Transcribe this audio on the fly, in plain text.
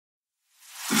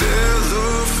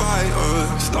fire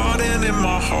starting in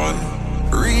my heart,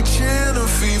 reaching a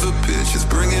fever pitch, it's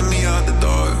bringing me out the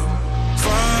dark.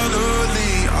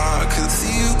 Finally I can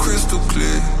see you crystal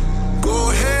clear. Go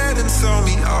ahead and sell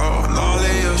me out and I'll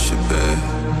lay your shit bare.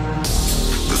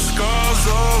 The scars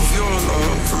of your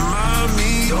love remind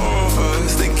me of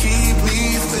us. They keep me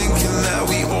thinking that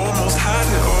we almost had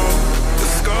it all. The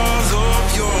scars of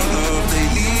your love, they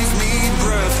leave me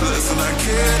breathless, and I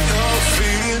can't help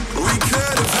feeling we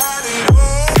could have had it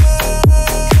all.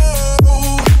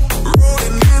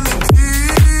 Rolling in the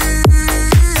deep,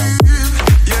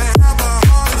 yeah, have my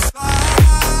heart inside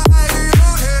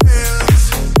your hands,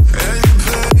 and you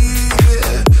played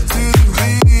it to the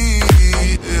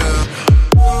beat, yeah.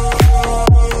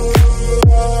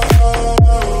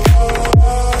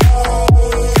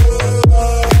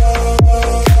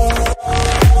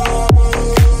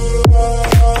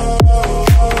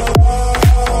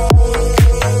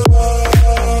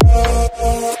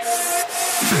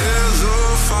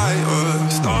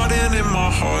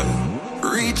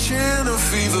 Reaching a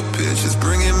fever pitch, it's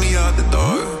bringing me out the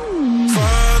dark.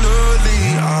 Finally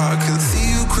I can see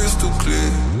you crystal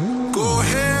clear. Go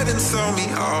ahead and sell me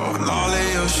out and I'll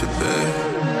lay your shit bare.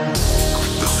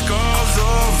 The scars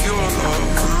of your love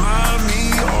remind me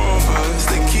of us.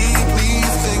 They keep me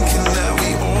thinking that we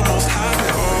almost had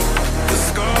it all. The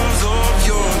scars of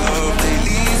your love, they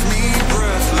leave me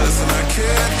breathless, and I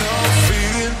can't help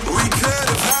feeling we could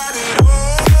have had it all.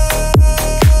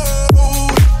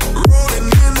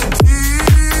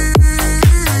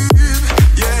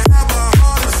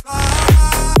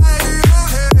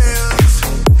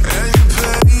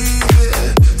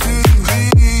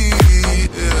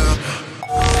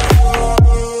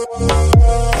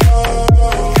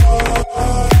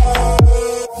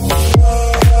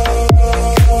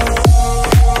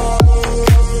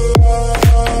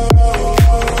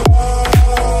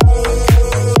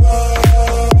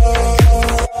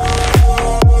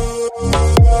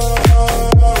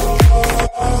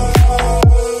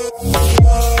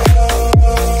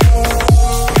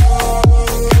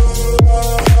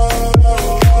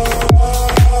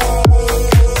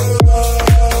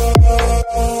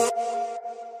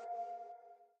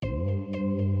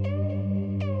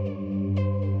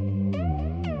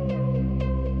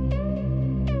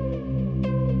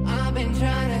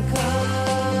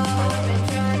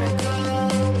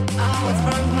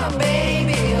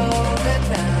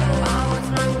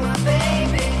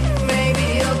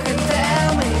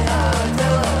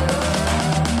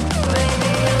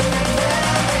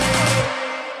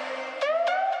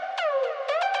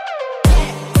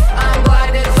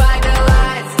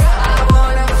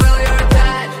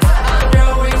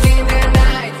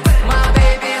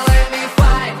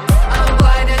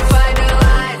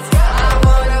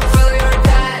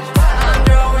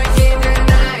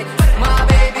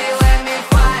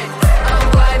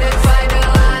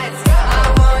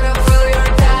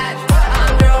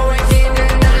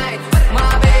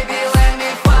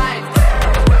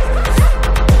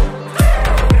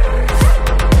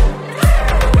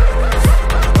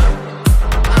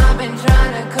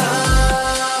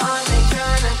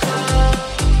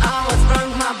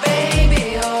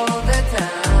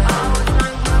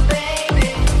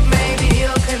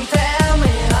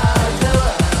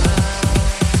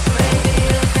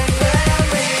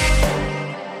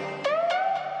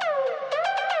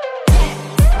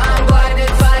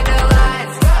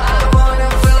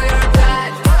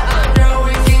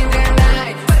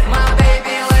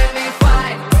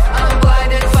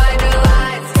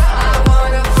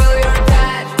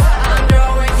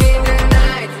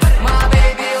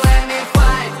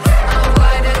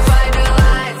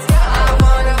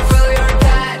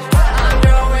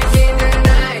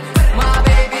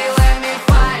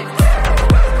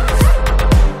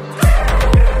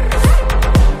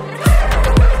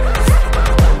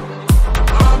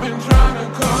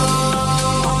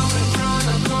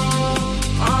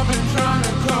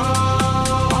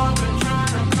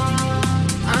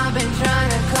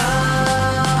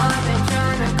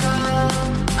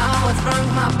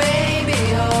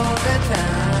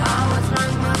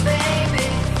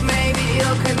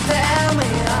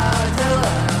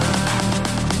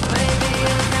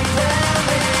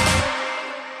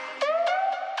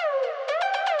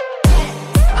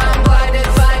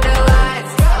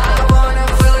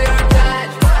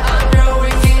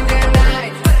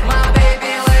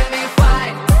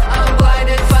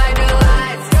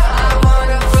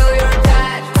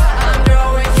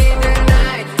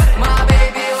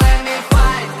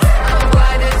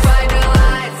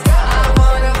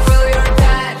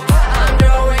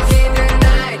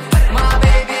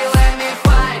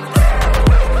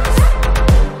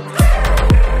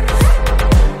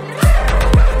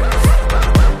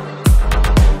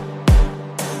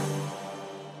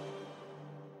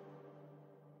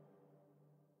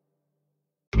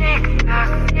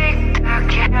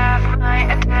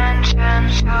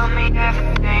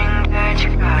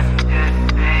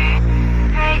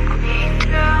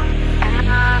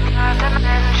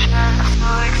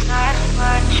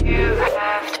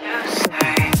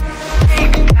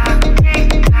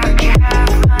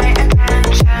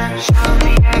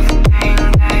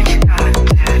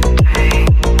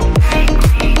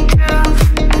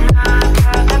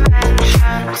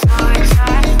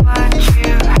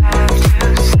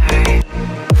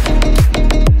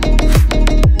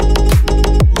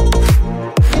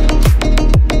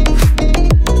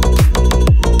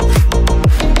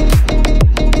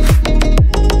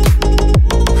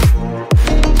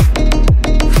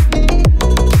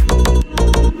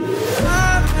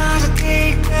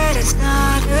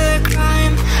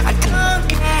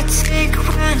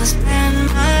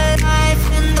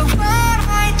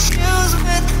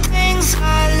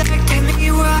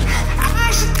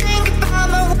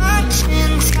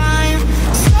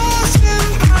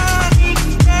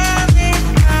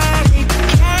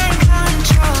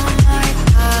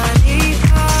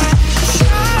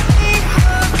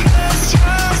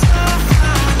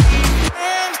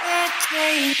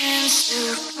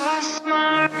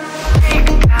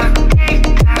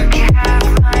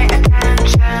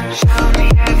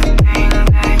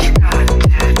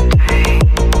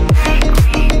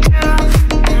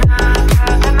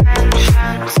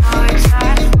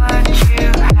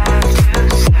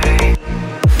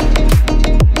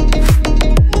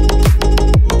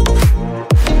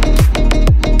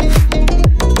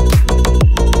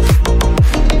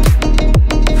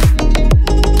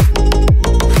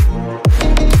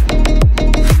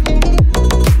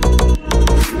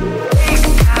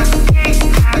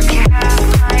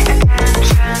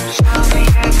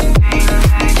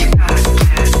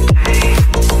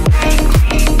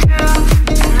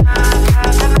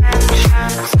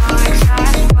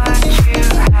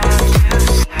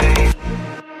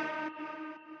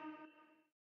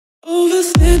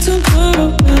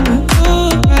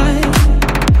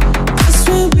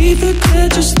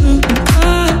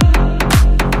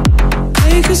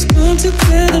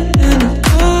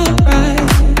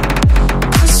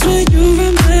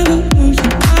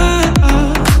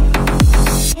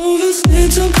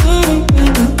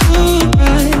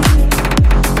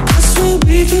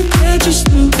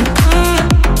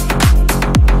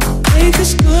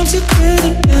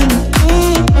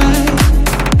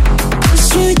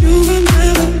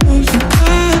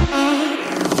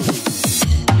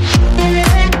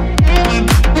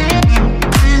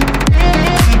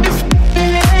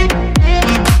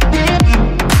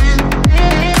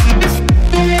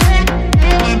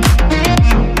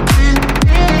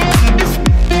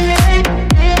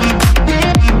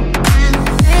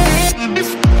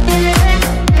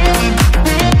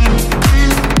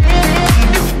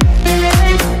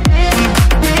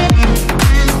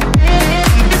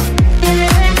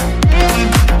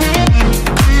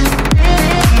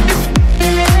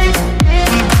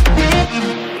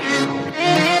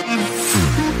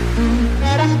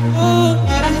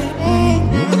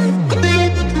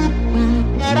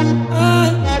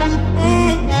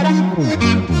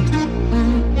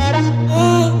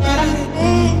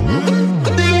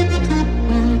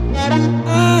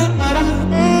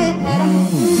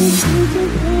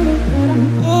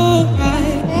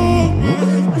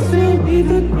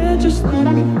 just know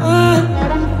why.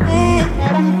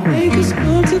 Make us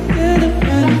come together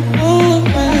and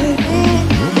alright.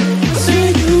 So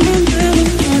you remember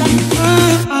why.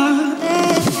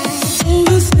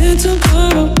 Overthink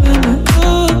tomorrow when we're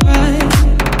alright.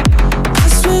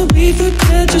 That's when we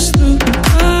forget just know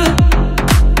why.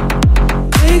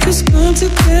 Make us come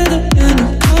together and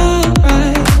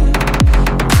alright.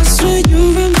 That's when you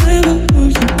remember who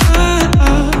you are.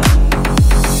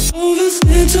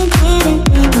 Overthink tomorrow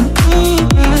when we're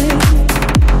alright.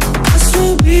 That's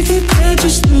when we forget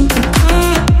just who we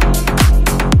are.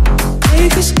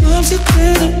 Make us come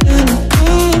together and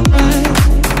alright.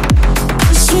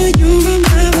 That's when you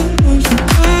remember who you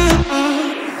are.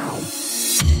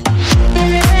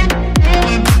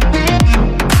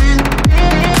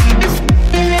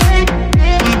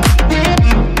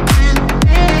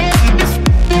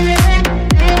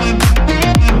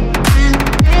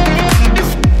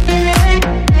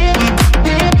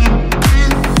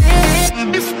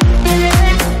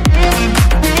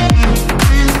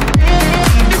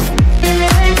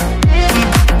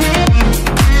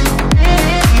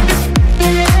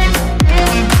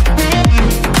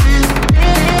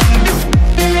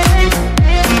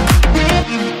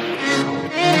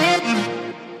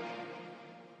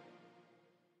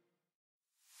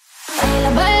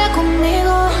 Baila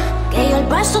conmigo, que yo al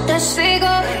paso te sigo.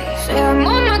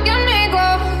 Seamos más que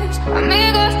amigos,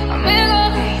 amigos, amigos.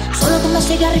 Solo tú me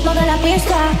sigues al ritmo de la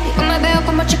pista y yo me veo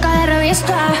como chica de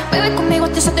revista. Baby, conmigo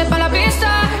te salte pa' la pista.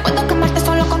 Puedo quemarte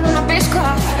solo con una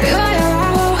pizca. Arriba y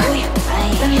abajo,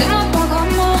 prendimos,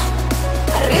 apagamos.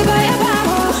 Arriba y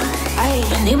abajo,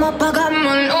 prendimos,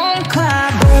 apagamos nunca.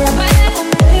 Baila, baila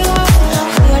conmigo,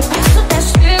 que yo al paso te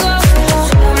sigo.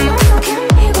 Seamos más que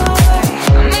amigos,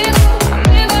 amigos.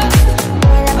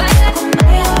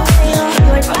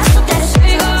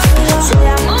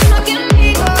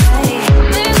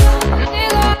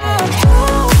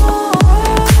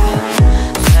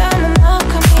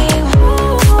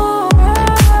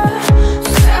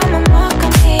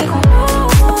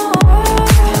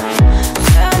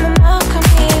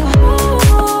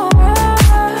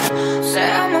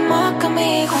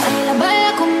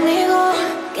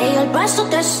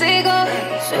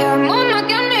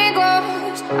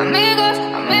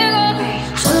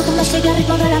 Sigue al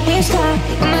ritmo de la pista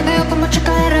y yo me veo como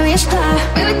chica de revista.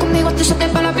 Baby, conmigo te saqué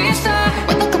pa' la pista.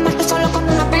 Puedo quemarte solo con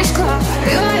una pizca.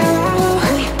 Arriba y abajo,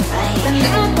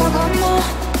 prendimos, apagamos.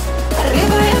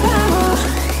 Arriba y abajo,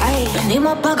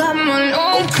 prendimos, apagamos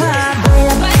nunca.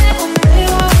 Baila, baila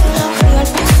conmigo, que yo al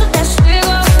paso te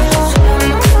sigo.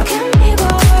 Seamos más que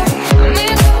amigos,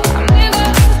 amigos, amigos.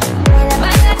 Baila,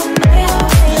 baila conmigo,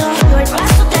 que yo al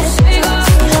paso te sigo.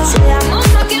 Seamos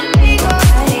más que amigos.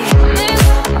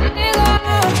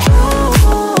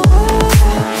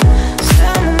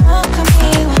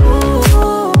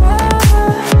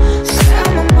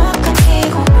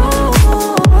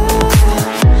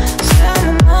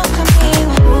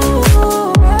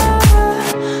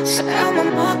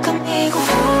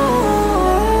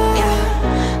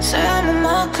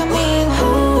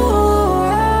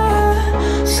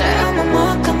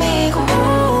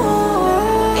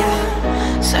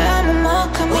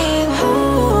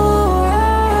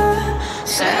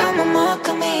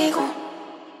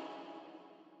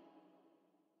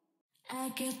 I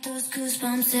get those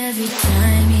goosebumps every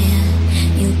time, yeah.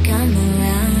 You come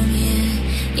around, yeah.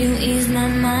 You ease my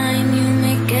mind, you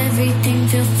make everything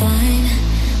feel fine.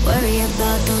 Worry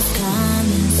about those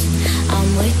comments,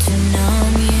 I'm way too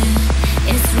numb,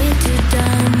 yeah. It's way too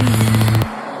dumb, yeah.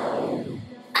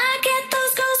 I get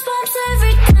those goosebumps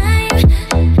every time.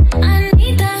 I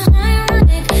need that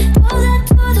Heimlich, pull that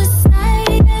to the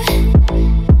side, yeah.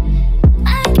 I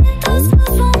get those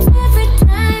goosebumps every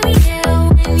time, yeah.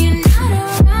 When you're not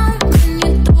around, when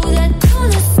you throw that to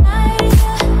the side,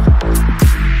 yeah.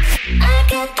 I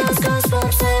get those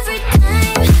goosebumps every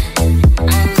time.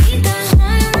 I need that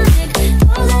Heimlich,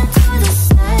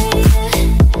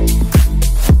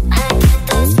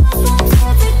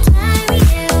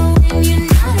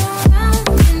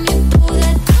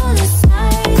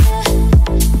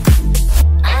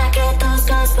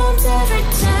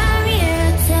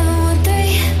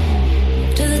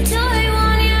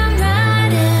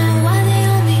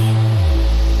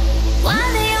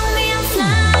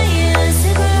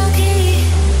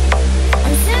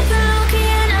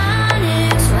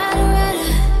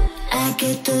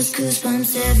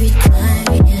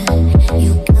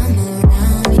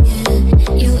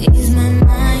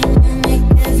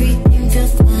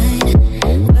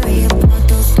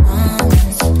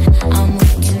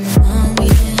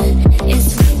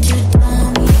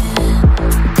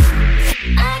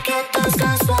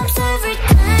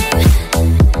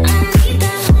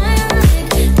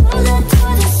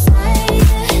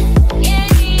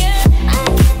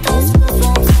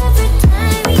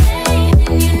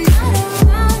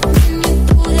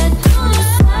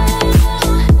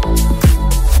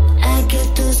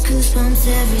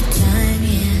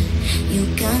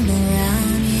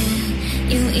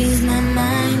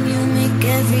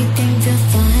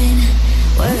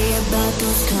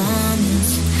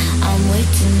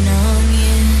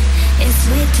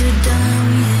 dumb,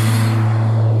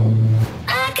 yeah. I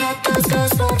get those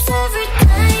goosebumps every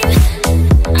time.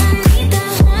 I need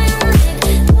that one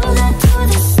lick, pull that to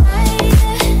the side.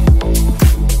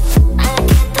 I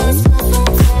get those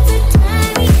goosebumps every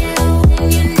time, yeah. When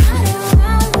you're not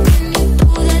around, when you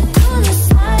pull that to the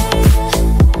side.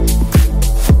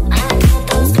 I get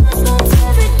those goosebumps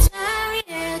every time,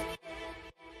 yeah.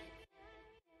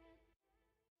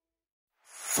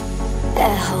 A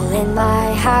hole in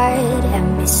my heart, I'm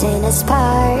missing a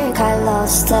spark I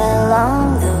lost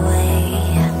along the way.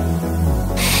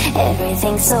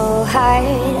 Everything's so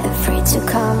hard, afraid to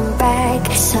come back,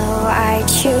 so I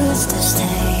choose to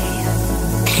stay.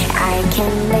 I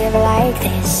can live like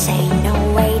this, ain't no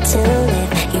way to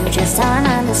live. You just don't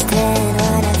understand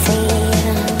what I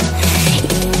feel.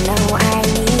 You know I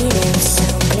need it, so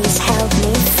please help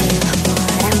me feel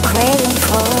what I'm craving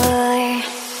for.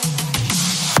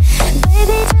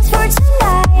 Baby, just for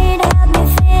tonight, help me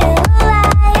feel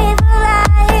alive,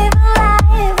 alive,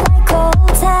 alive, like old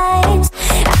times.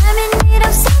 I'm in need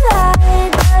of some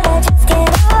light, but I just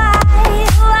can't why,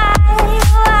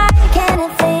 can't I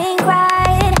think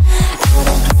right? I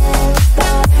don't care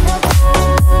about no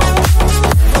time,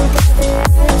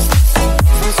 together as the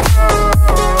seasons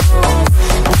pass.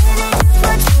 Baby, just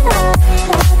for tonight,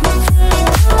 help me feel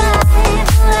alive,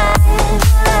 alive,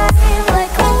 alive,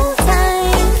 like old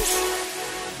times.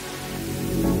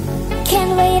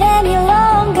 Can't wait any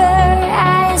longer,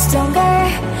 eyes stronger.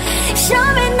 Show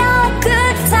me now a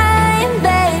good time,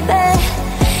 baby.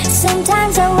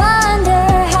 Sometimes I wonder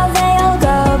how they all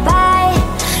go by.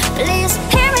 Please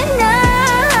hear me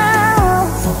now.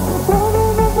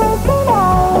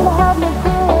 Help me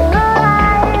feel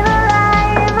alive,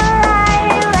 alive,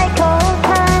 alive, like old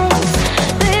times.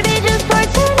 Baby, just for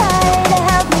tonight,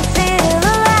 help me feel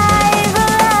alive,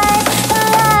 alive,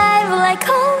 alive, like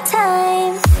old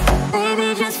times. Baby,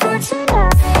 just for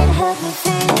tonight, help me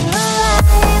feel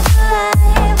alive,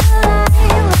 alive,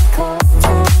 alive, like old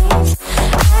times.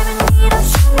 I'm in need of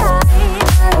some light,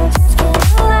 but I just can't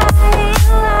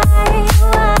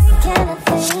why, can't I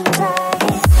think right? I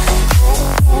don't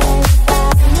care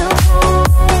about no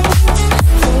time,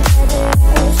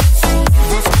 together as the seasons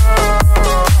pass. Baby, just for tonight, help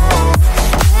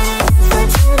me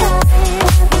feel alive, alive, alive,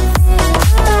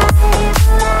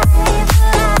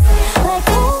 like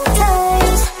old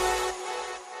times.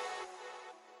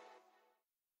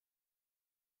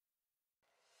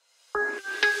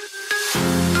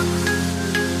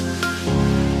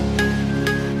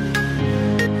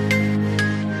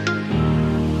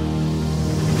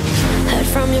 Heard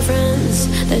from your friends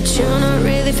that you're not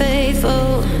really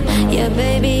faithful. Yeah,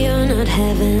 baby, you're not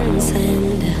heaven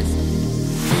sent.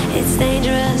 It's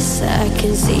dangerous, I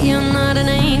can see you're not an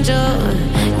angel.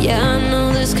 Yeah, I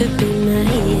know this could be my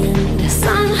end.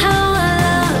 Somehow I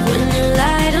love when you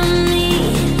lie to me.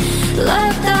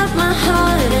 Locked up my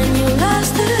heart and you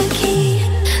lost the key.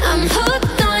 I'm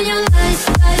hooked on your lies,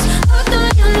 lies, hooked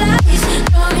on your lies.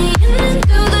 Draw me in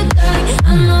into the dark, I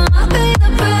know I'll pay the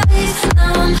price.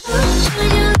 Now I'm hooked on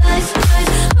your lies, lies,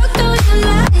 hooked on your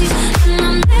lies. And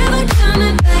I'm never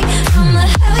coming back from the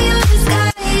hell you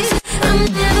disguise. I'm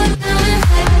never coming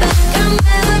back, I'm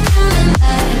never coming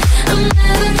back. I'm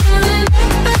never coming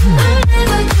back, I'm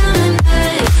never coming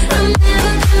back. I'm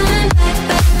never coming back,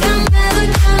 I'm never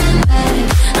coming back.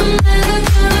 I'm never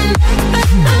coming back,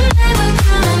 I'm never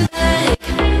coming back.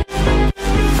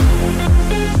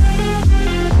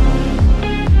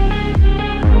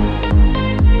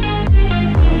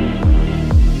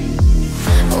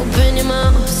 Open your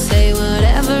mouth, say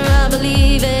whatever, I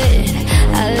believe it.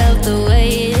 I love the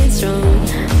way it's wrong.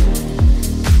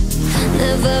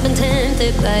 Never been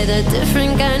tempted by that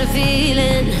different kind of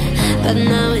feeling, but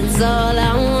now it's all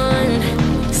I want.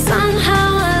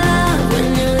 Somehow I love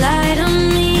when you lie to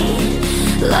me.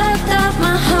 Locked up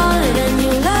my heart and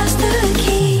you lost the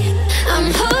key.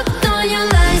 I'm hooked on your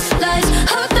lies, lies,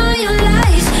 hooked on your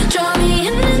lies. Draw me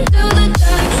in into the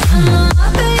dark, I know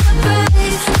I'll pay the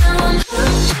price. Now I'm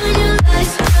hooked on your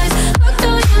lies, lies, hooked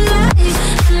on your lies.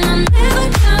 And I'm never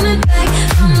coming back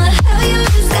from the hell you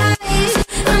disguise.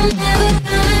 I'm never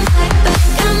coming back,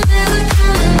 I'm never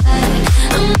coming back.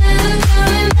 I'm never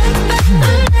coming back, I'm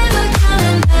never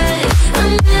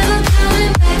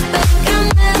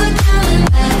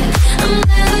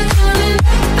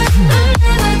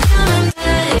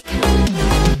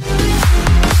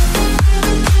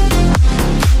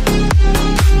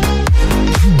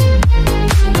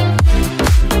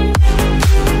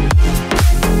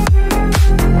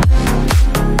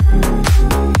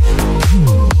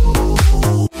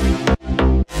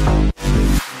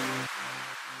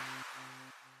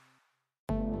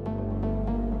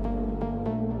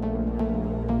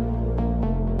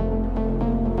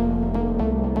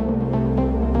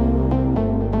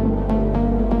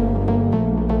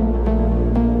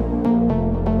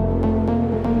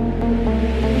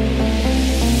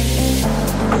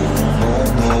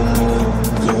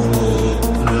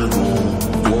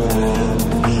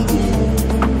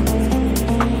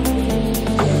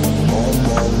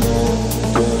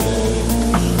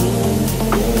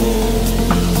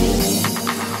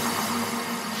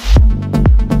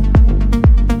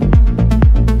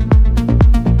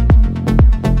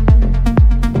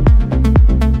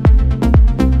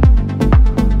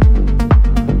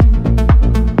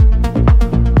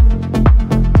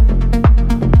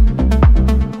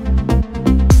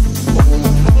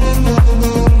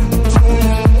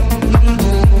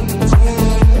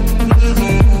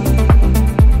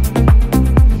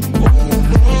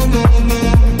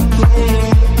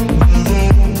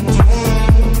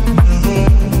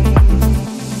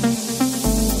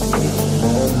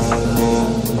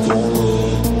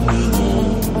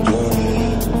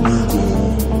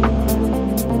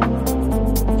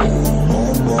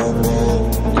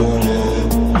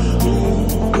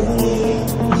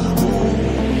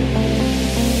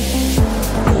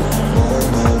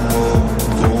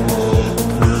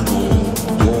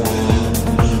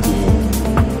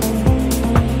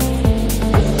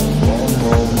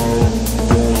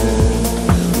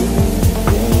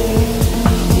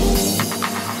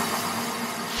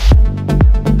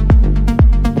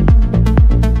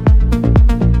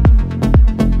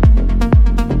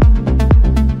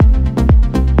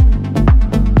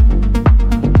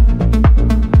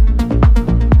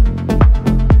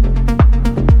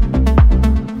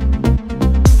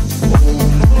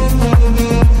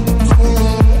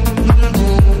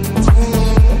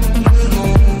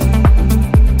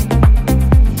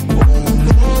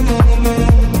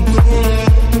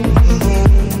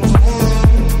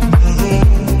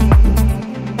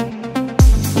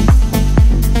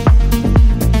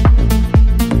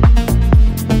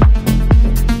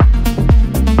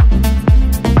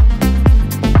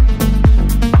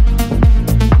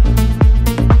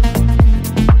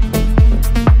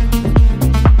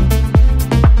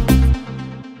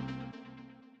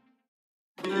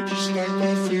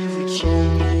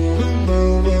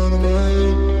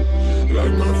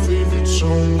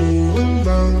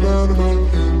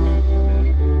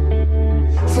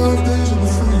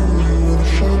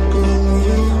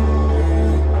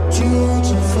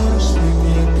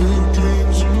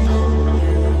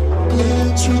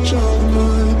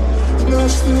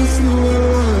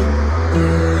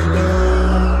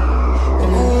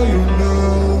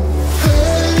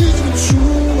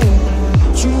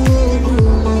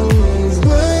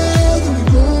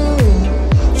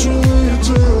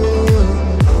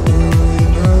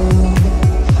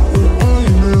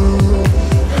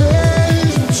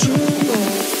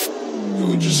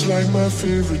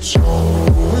favorite song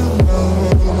going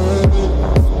round my head.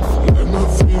 Like my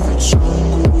favorite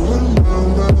song going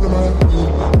round my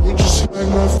head. You just like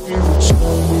my favorite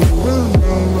song going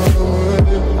round my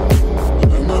head.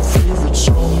 Like my favorite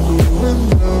song going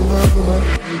round my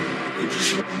head. You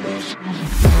just like my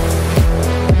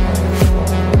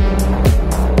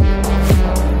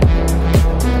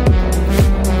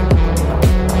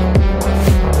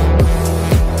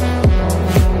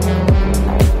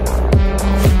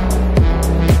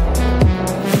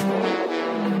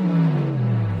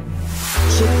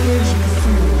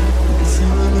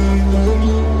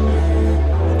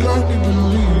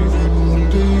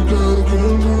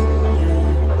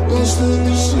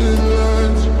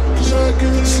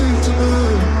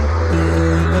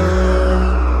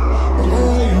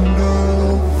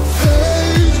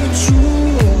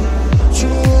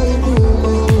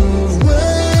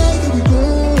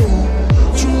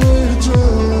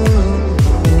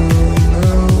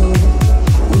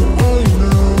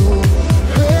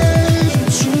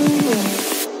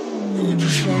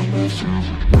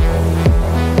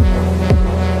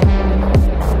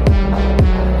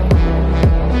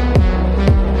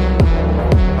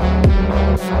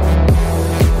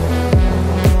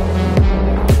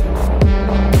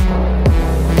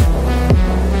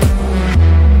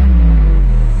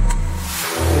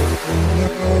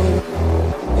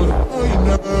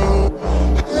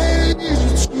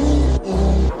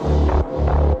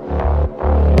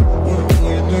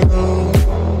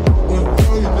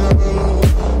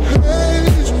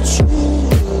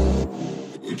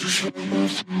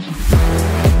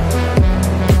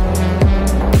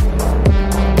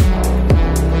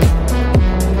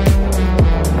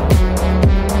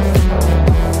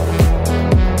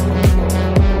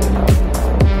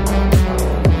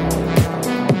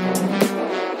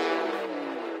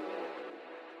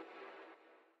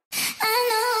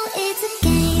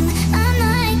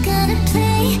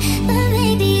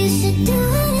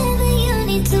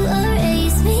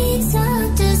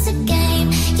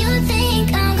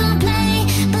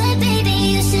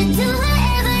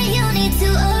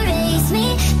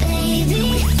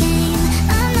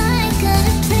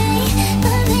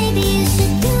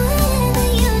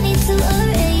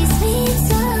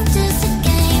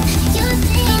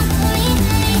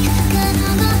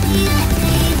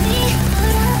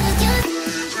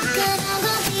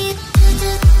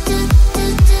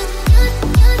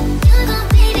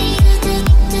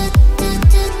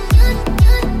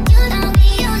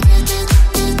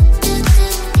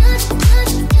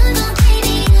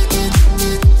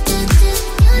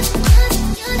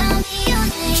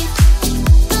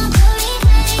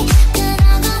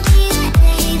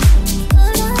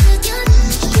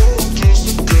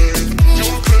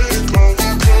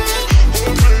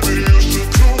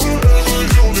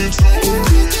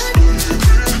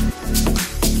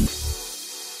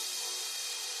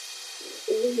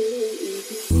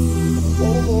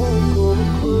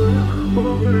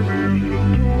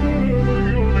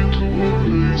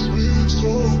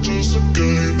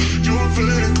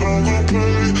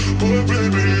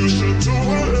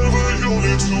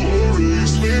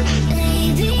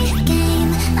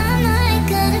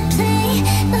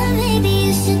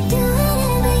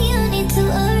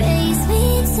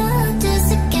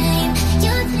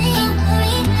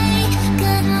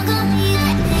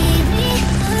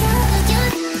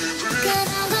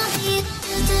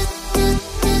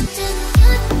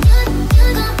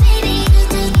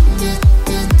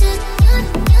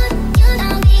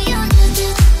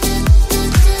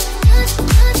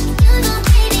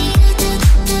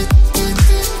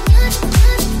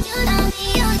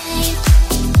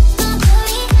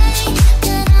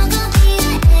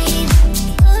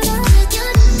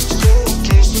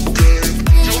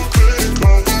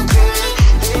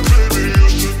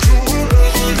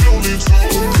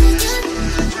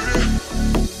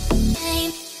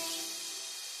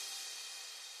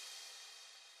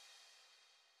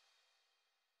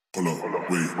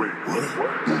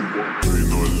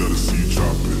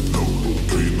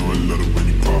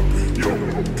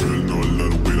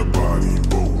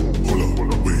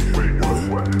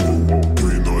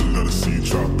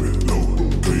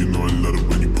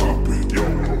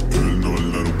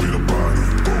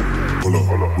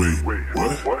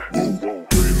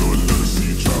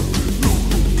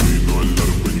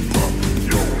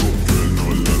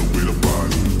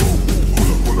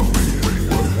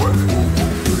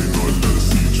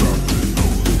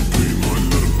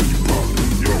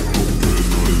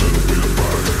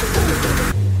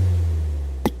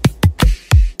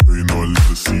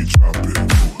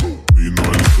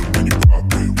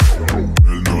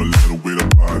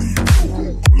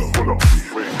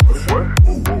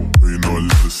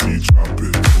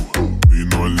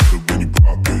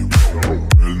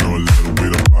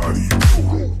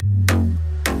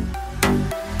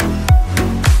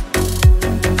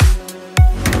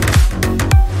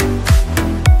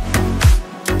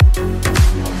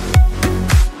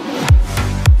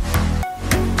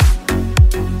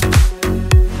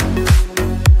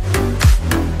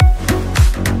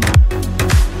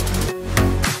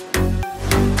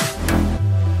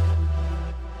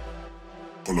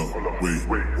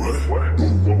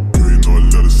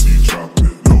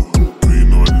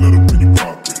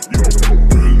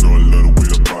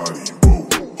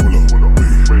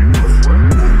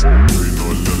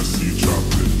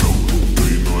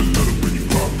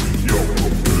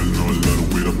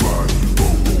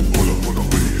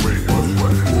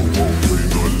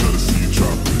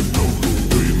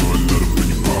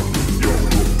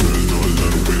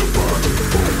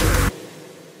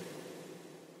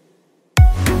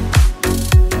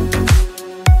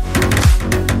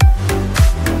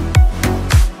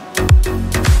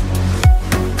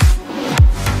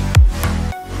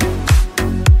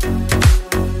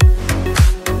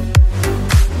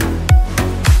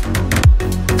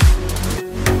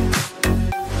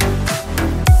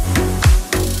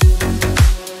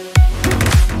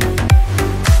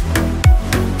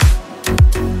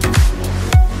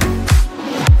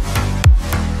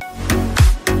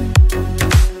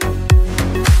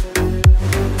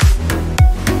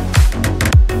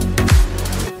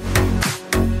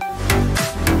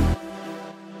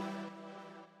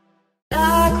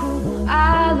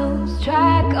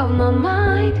of my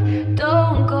mind.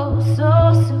 Don't go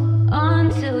so soon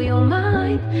until you're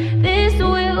mine. This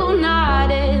will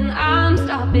not end, I'm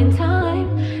stopping time.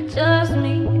 Just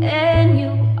me and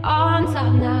you on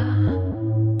top now.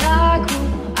 Like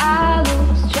who I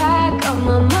lose track of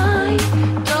my mind.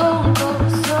 Don't go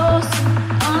so soon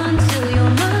until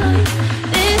you're mine.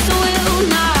 This will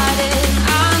not end,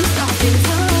 I'm stopping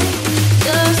time.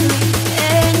 Just me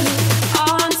and you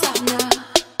on top now.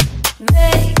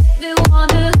 Make me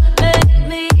wanna make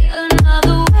me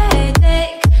another way.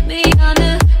 Take me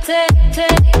under,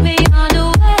 take me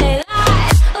underway.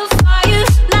 Light a fire,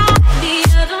 light the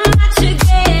other match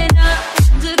again.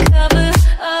 Undercover,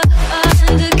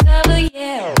 undercover,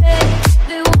 yeah. Make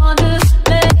me wanna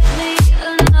make me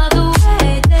another way.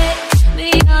 Take me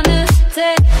under,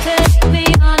 take me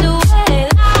underway.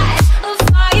 Light a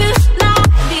fire, light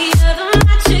the other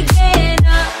match again.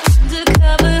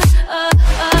 Undercover,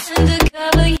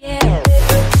 undercover, yeah.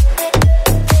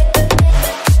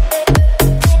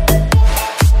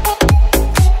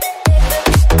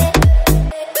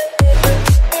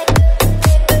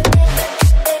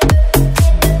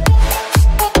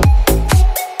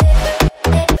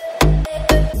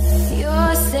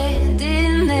 You're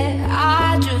standing there,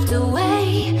 I drift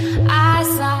away. I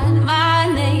sign my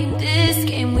name, this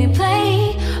game we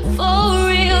play. For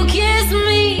real, kiss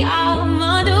me, I'm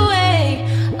underway.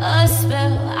 A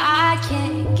spell I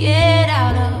can't get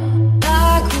out of.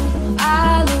 Like who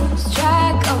I lose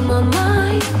track of my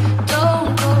mind.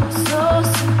 Don't go so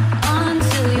soon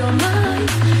until you're mine.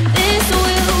 This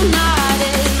will not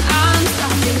end, I'm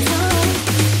stopping time.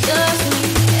 Just me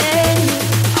and you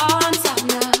on top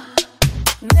now.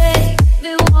 Make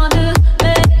me wanna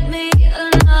make me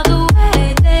another way.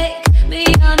 Take me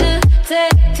under,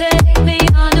 take me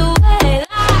underway.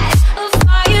 Light a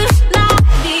fire, light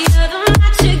the other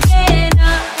match again.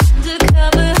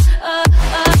 Undercover,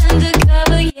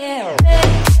 undercover, yeah.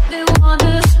 Make me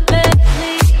wanna make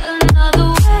me another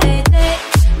way. Take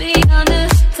me under,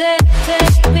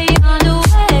 take me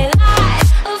underway. Light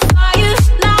a fire,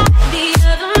 light the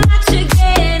other match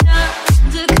again.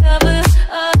 Undercover,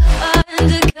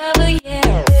 undercover,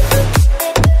 yeah.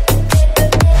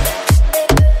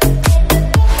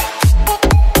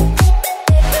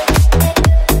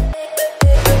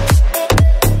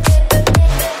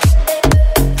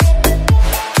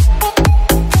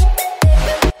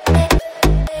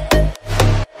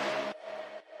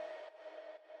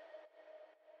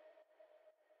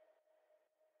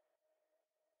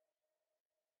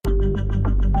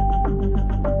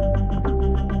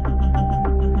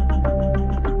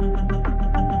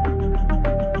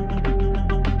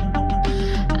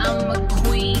 I'm a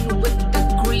queen with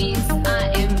degrees.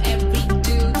 I am every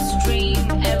dude's dream,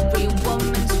 every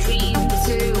woman's dream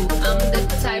too. I'm the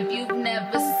type you've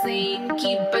never seen.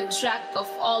 Keep a track of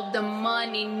all the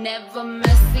money, never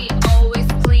messy, always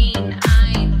clean.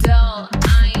 I ain't dull,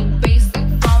 I ain't basic.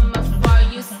 From afar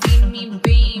you see me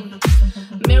beam.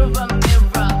 Mirror,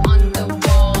 mirror on the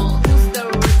wall, who's the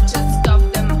richest of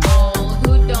them all?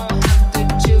 Who don't have to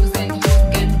choose and who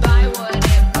can buy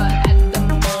whatever at the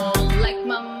mall? Like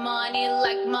my money,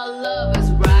 like my love is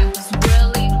racks,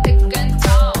 really thick and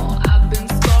tall. I've been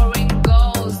scoring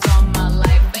goals all my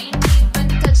life, ain't even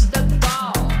touched the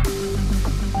ball.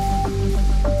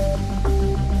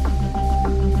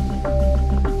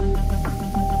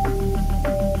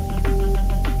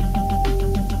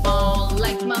 All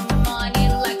like my money,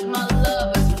 like my love.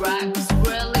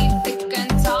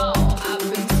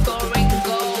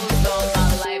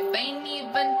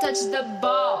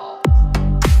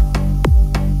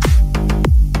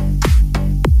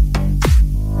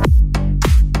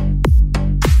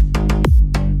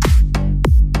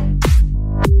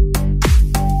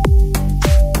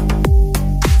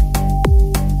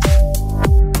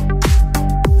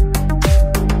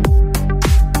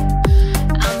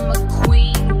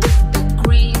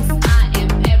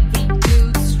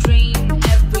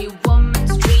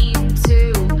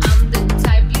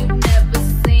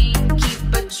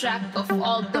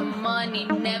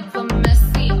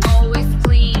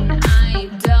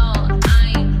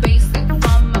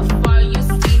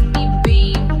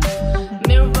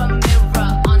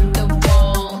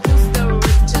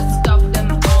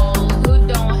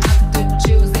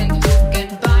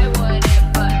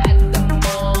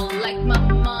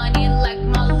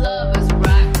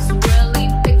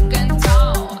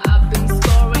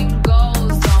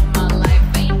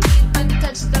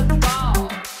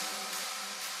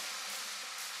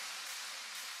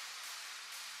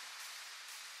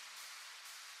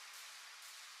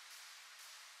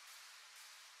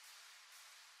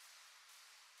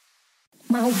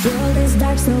 My world is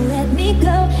dark, so let me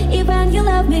go. Even you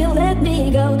love me, let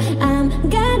me go. I'm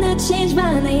gonna change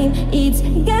my name. It's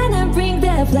gonna bring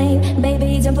the flame.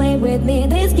 Baby, don't play with me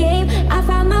this game. I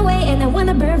found my way and I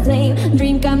wanna burn flame.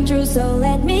 Dream come true, so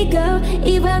let me go.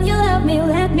 Even you love me,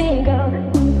 let me go.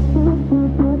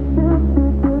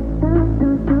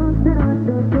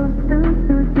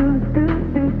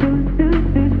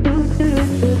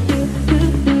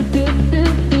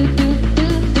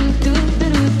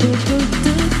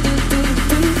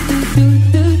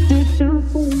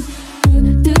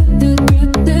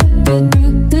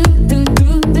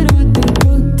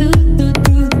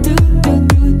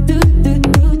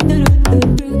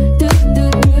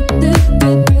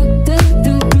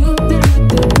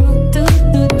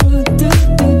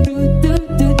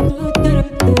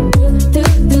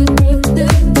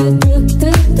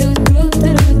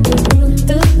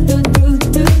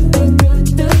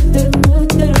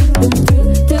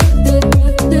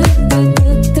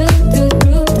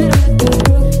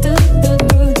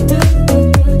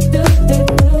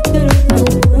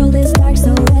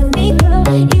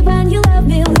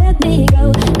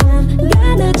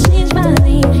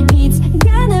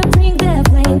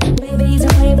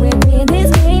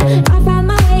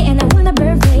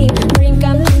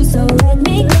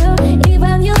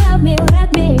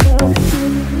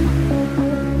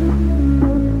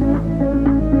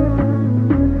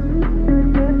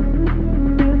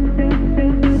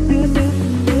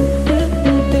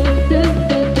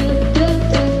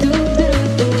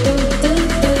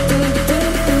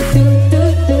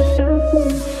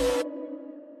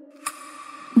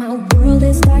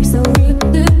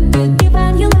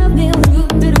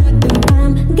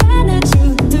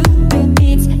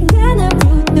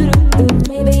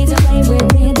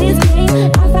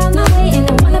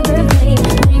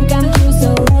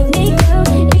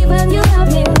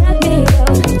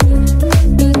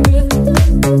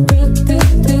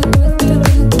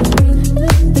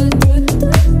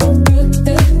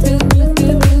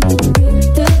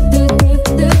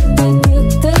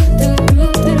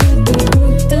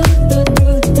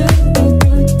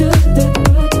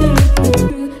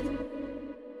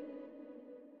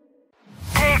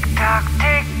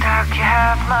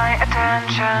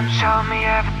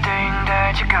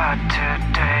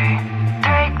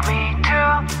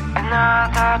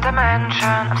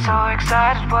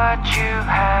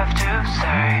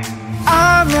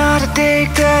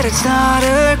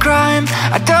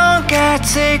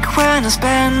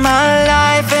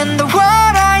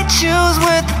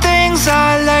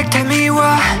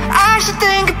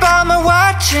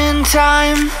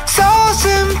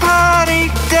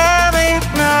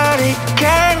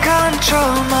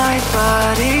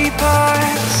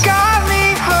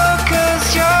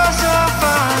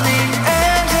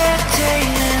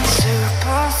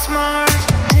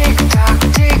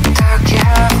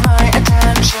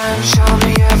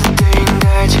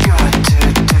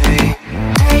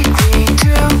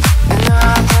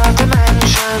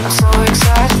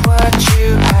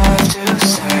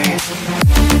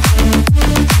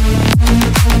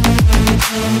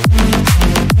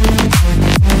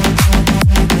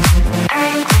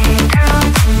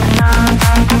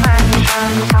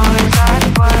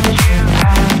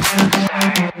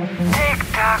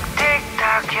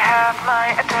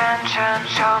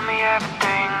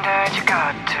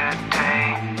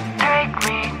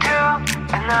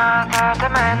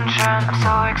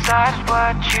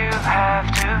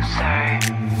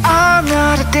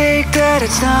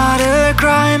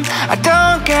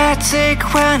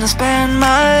 When I spend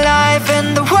my life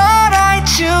in the world I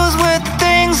choose with the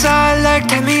things I like.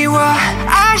 Tell me what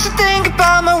I should think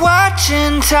about my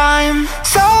watching time.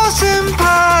 So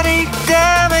sympathetic,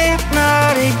 damn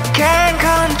hypnotic, can't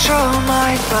control my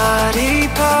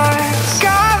body parts.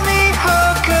 Got me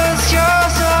hooked 'cause you're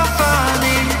so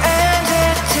funny,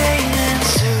 entertaining,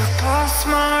 super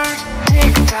smart.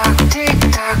 Tick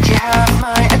tock, you have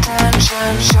my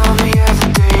attention. Show me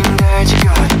everything that you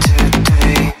got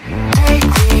today. Take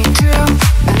me to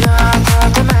another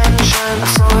dimension. I'm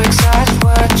so excited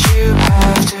what you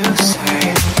have to say.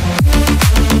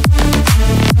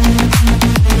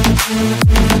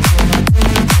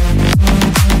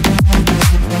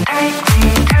 Take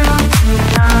me to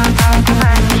another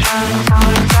dimension. I'm so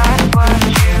excited what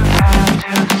you have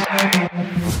to say.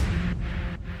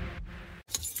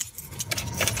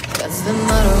 That's the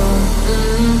motto.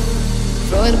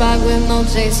 Throw it back with no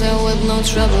chaser, with no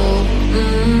trouble.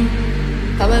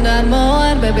 Popping that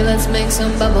more, baby, let's make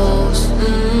some bubbles.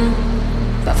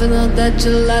 Puffing out that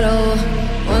gelato,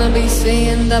 wanna be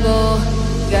seeing double.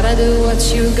 Gotta do what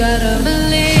you gotta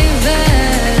believe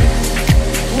in.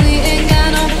 We ain't got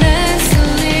no place to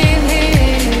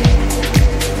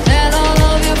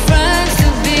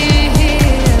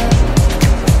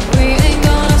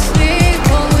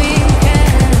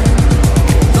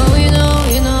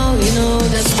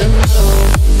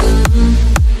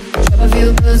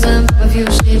pop a few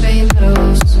champagne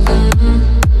bottles.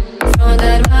 Throwing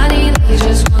that money like you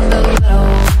just won the lotto.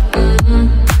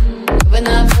 Moving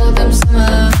up for them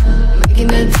summer, making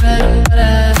it bread and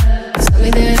butter. Tell me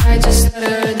that I just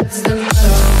stuttered, that's the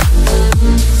motto.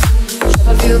 Drop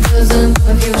a few pills and pop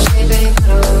a few champagne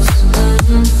bottles.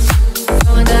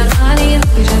 Throwing that money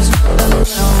like you just won the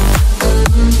lotto.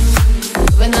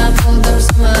 Moving up for them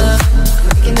summer,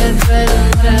 making it bread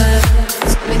and butter.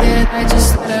 Tell me that I just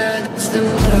stuttered, that's the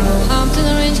motto. Up to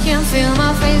the range, can't feel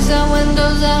my face, the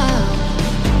windows up.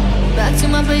 Back to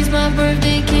my place, my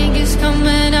birthday cake is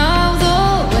coming out.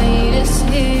 The weight is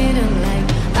hidden like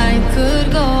I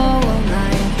could go all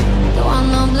night. Don't want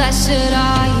no blasted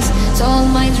eyes, so hold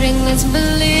my drink, let's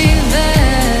believe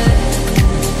it.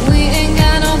 We ain't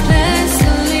got no plans to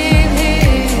leave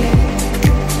here.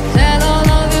 Tell all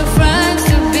of your friends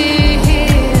to be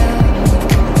here.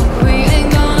 We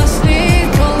ain't gonna sleep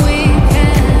all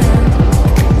weekend.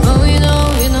 Oh, you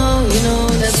know,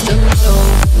 that's the motto.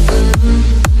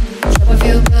 Drop a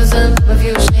few pills and pop a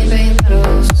few champagne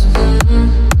bottles.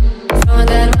 Throwing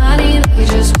that money like you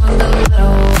just won the lotto.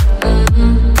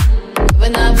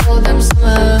 Moving up for them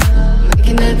summer,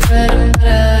 making it bread and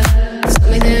butter. Tell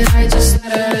me that I just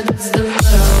stuttered, that's the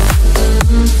motto.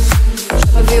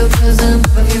 Drop a few pills and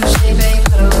pop a few champagne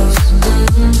bottles.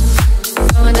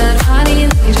 Throwing that money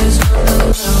like you just won the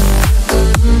lotto.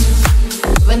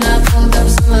 Moving up for them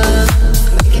summer,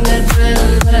 making it bread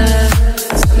and butter.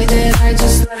 Tell me that I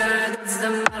just stuttered, that's the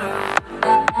motto.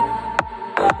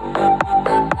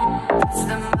 That's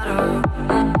the motto.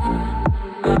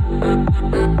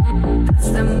 That's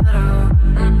the motto.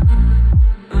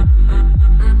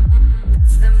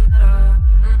 That's the motto.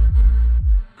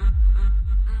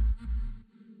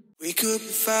 We could be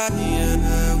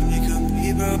fire, we could be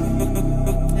broke.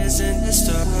 Isn't the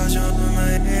stars on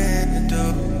my head,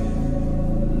 though?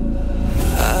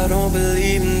 I don't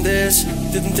believe in this,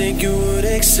 didn't think you would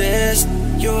exist.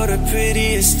 You're the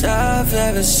prettiest I've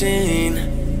ever seen.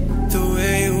 The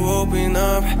way you open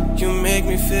up, you make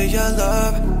me feel your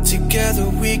love. Together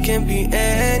we can be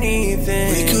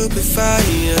anything. We could be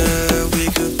fire, we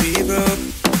could be broke.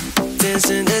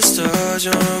 Dancing the stars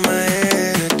on my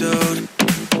antidote.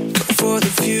 Go for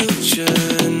the future,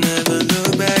 never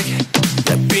look back.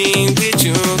 That being with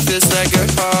you feels like a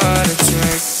heart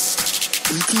attack.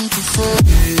 We could be fire,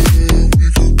 we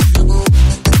could be broke.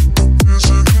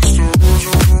 Dancing the stars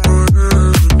on my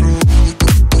antidote.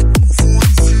 For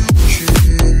the future,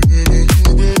 never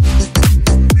look back.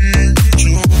 Being with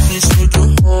you feels like a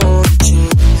heart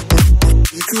attack.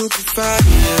 We could be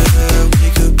fire, we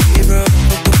could be broke.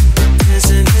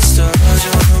 Dancing the stars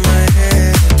on my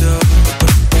antidote.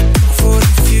 For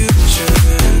the future,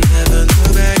 never look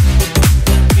back.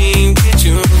 Being with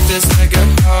you feels like a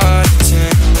heart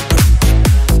attack.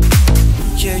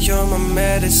 Yeah, you're my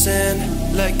medicine,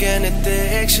 like an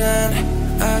addiction.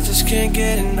 I just can't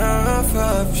get enough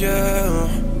of you.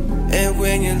 And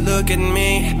when you look at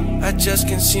me, I just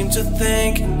can't seem to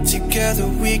think. Together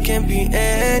we can be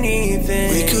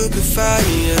anything. We could be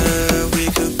fire, we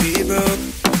could be broke.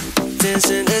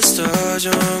 Dancing the stars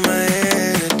on my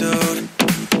antidote.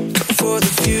 Go for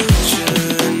the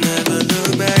future, never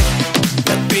look back.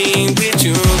 That being with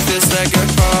you feels like a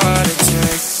heart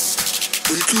attack.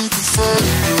 We could be fire,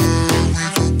 we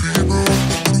could be broke.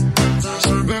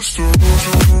 Dancing the stars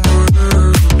on my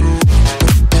antidote.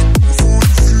 For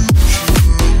the future,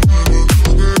 never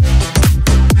look back.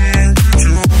 Being with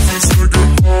you feels like a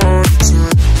heart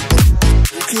attack.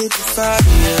 We could be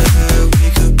fire, we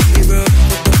could be broke.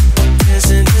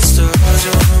 Dancing the stars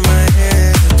on my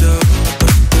antidote.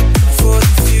 For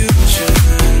the future,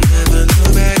 never look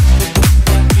back.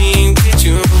 Being with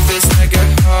you feels like a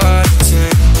heart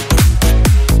attack.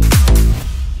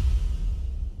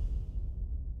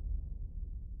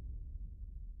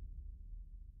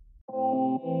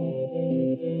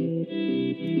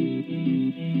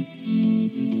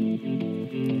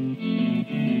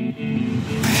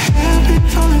 I've been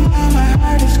falling down, my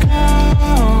heart is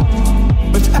cold.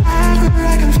 Whatever,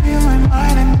 I can feel my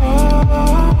mind and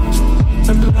goes.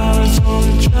 My blood is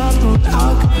only dropped with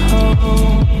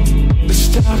alcohol. But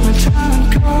stop me trying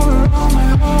to cover all my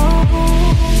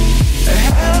holes. I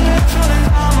have been falling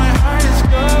down, my heart is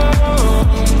cold.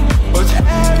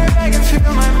 Whatever, I can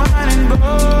feel my mind and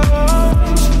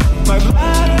goes. My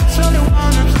blood is only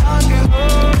one that's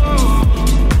alcohol.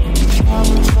 Stop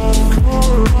me trying to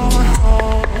cover all my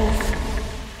holes.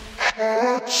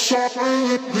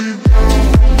 Silently down.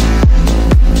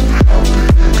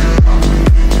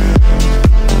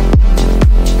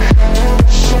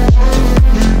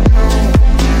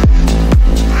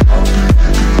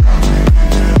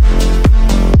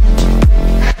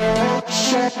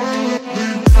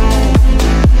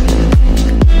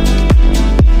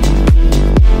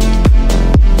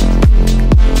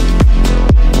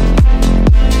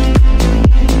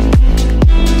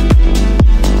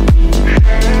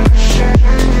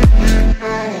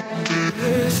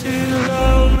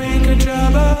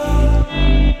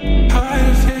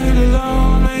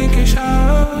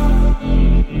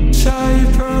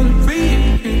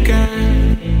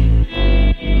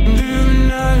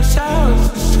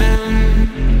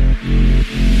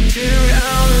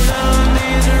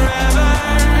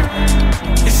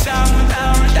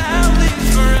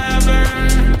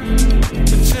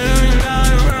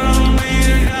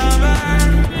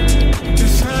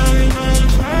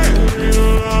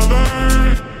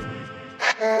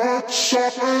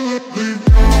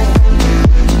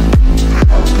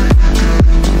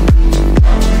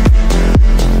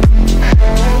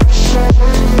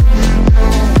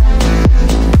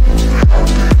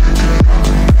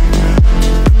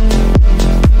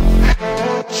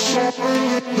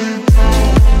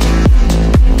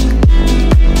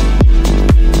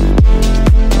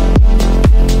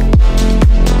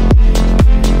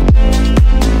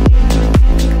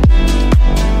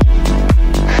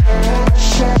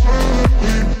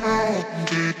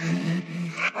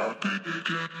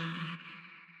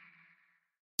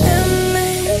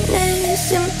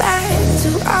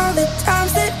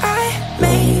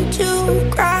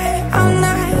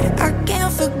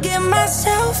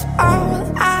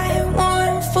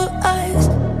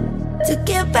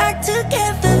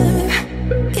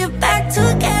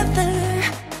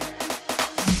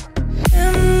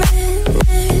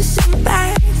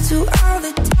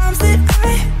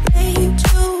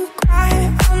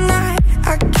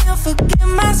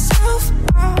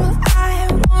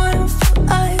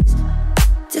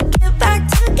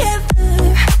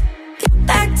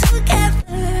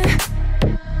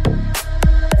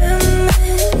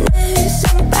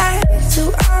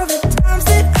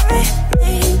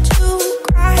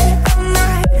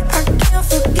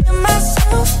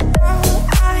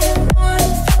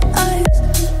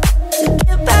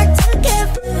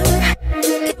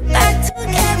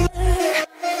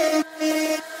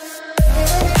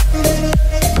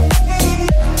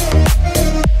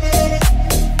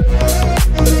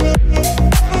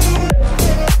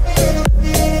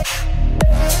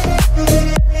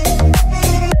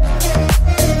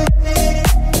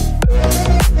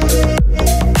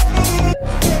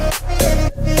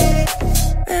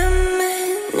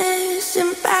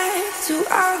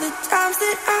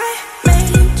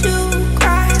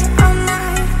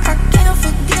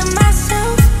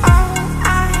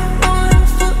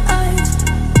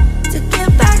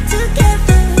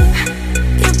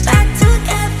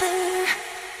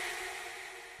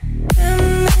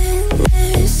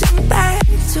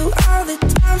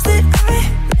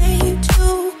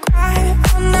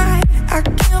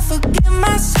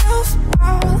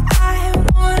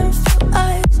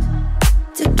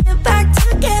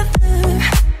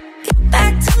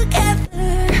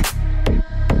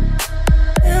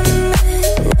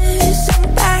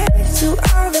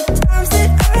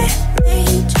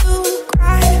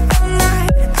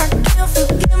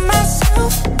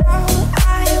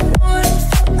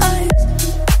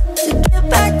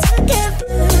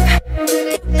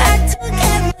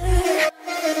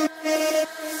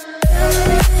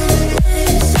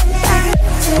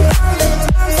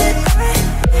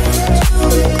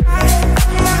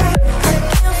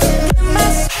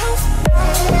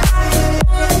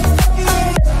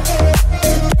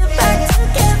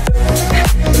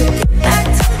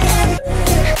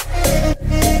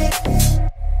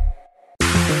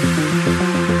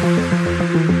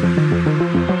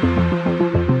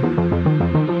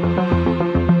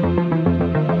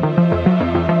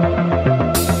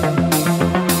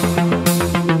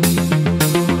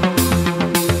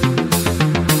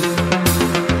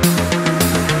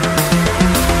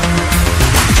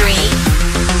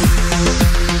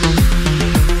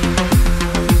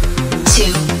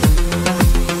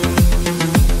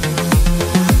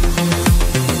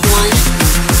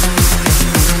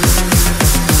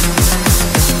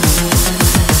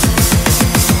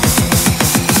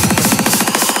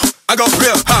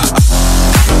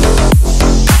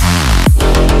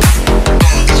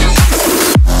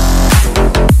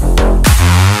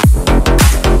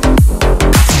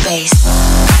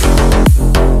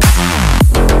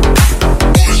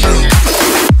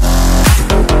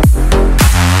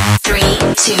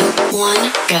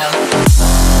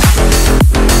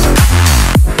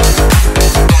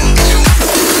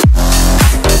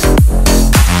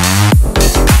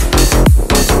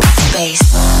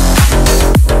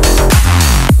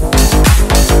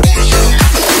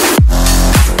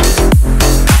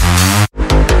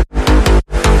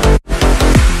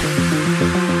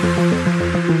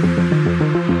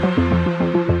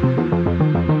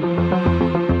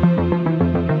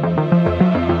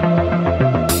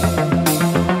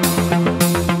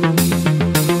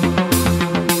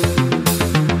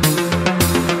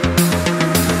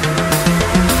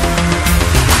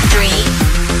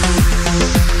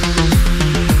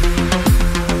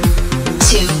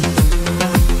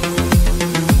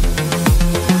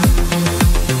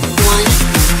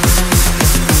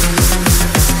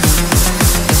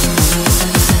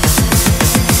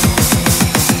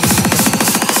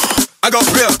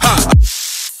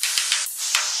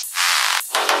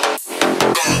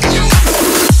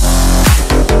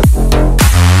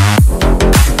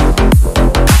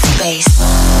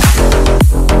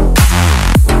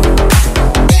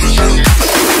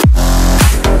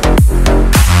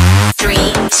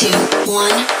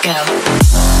 Rico.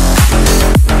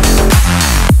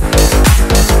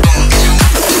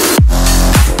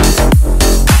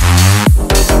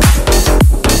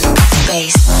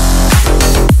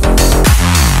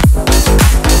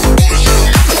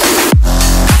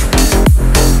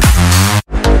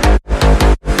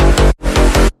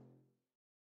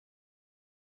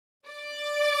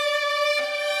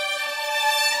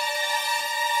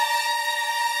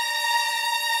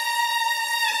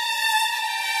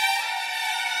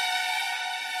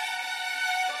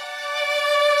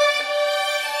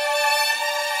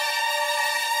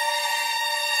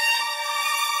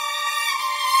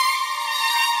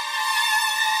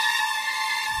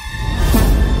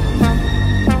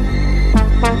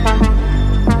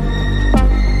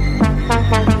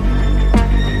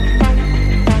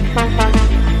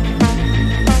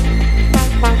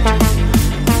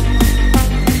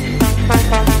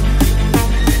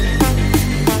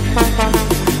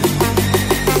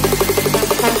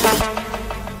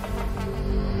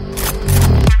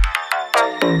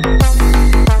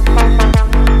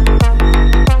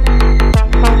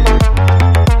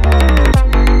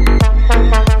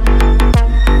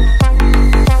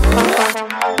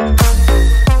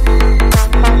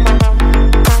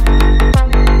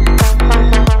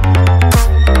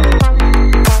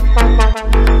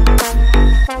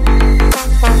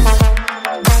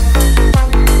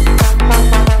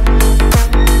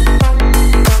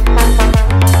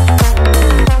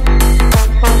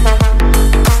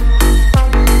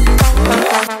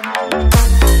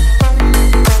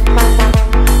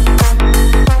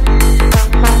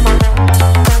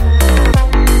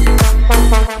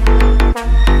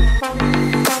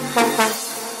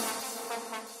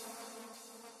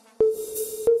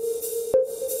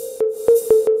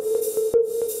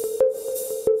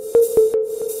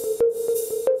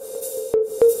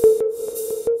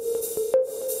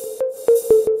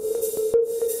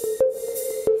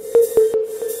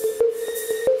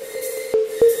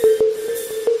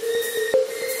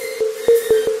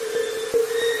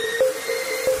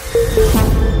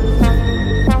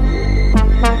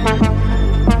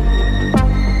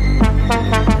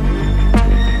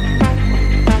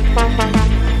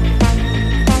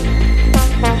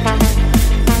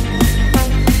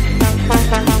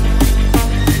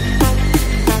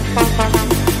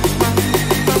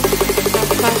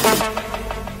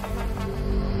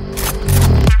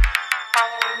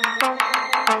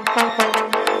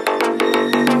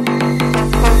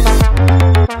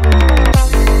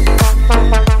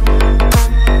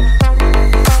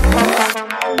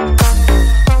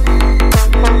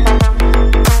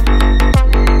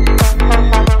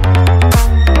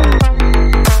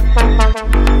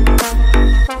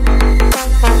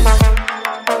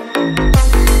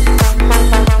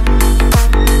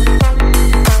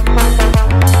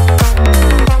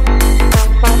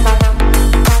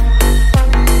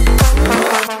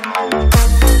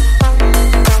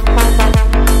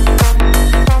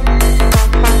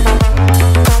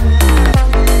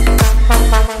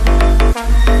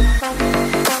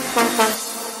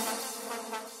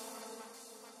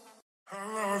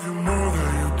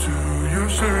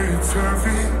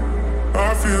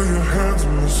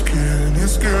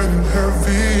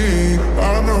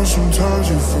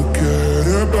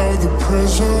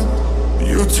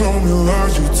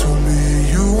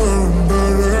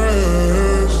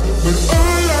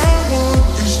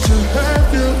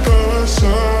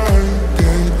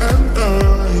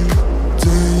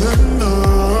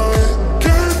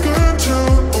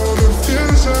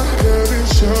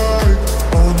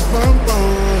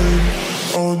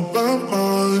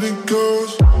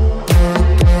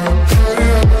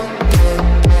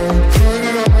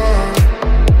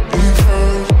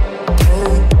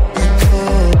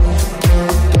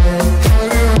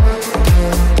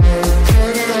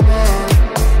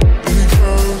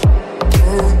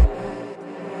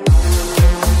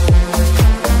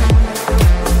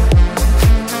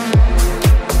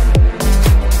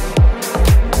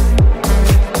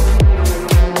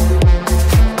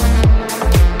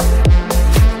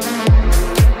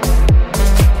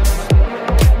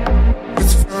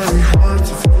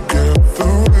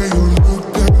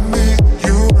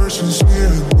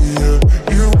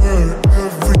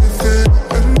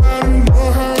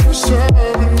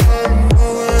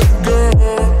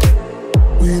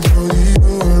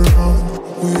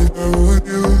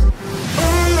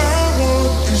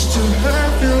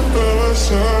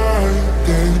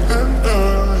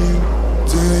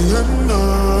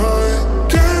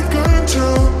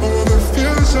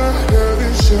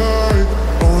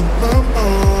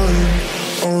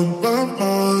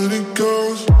 mind it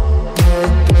goes.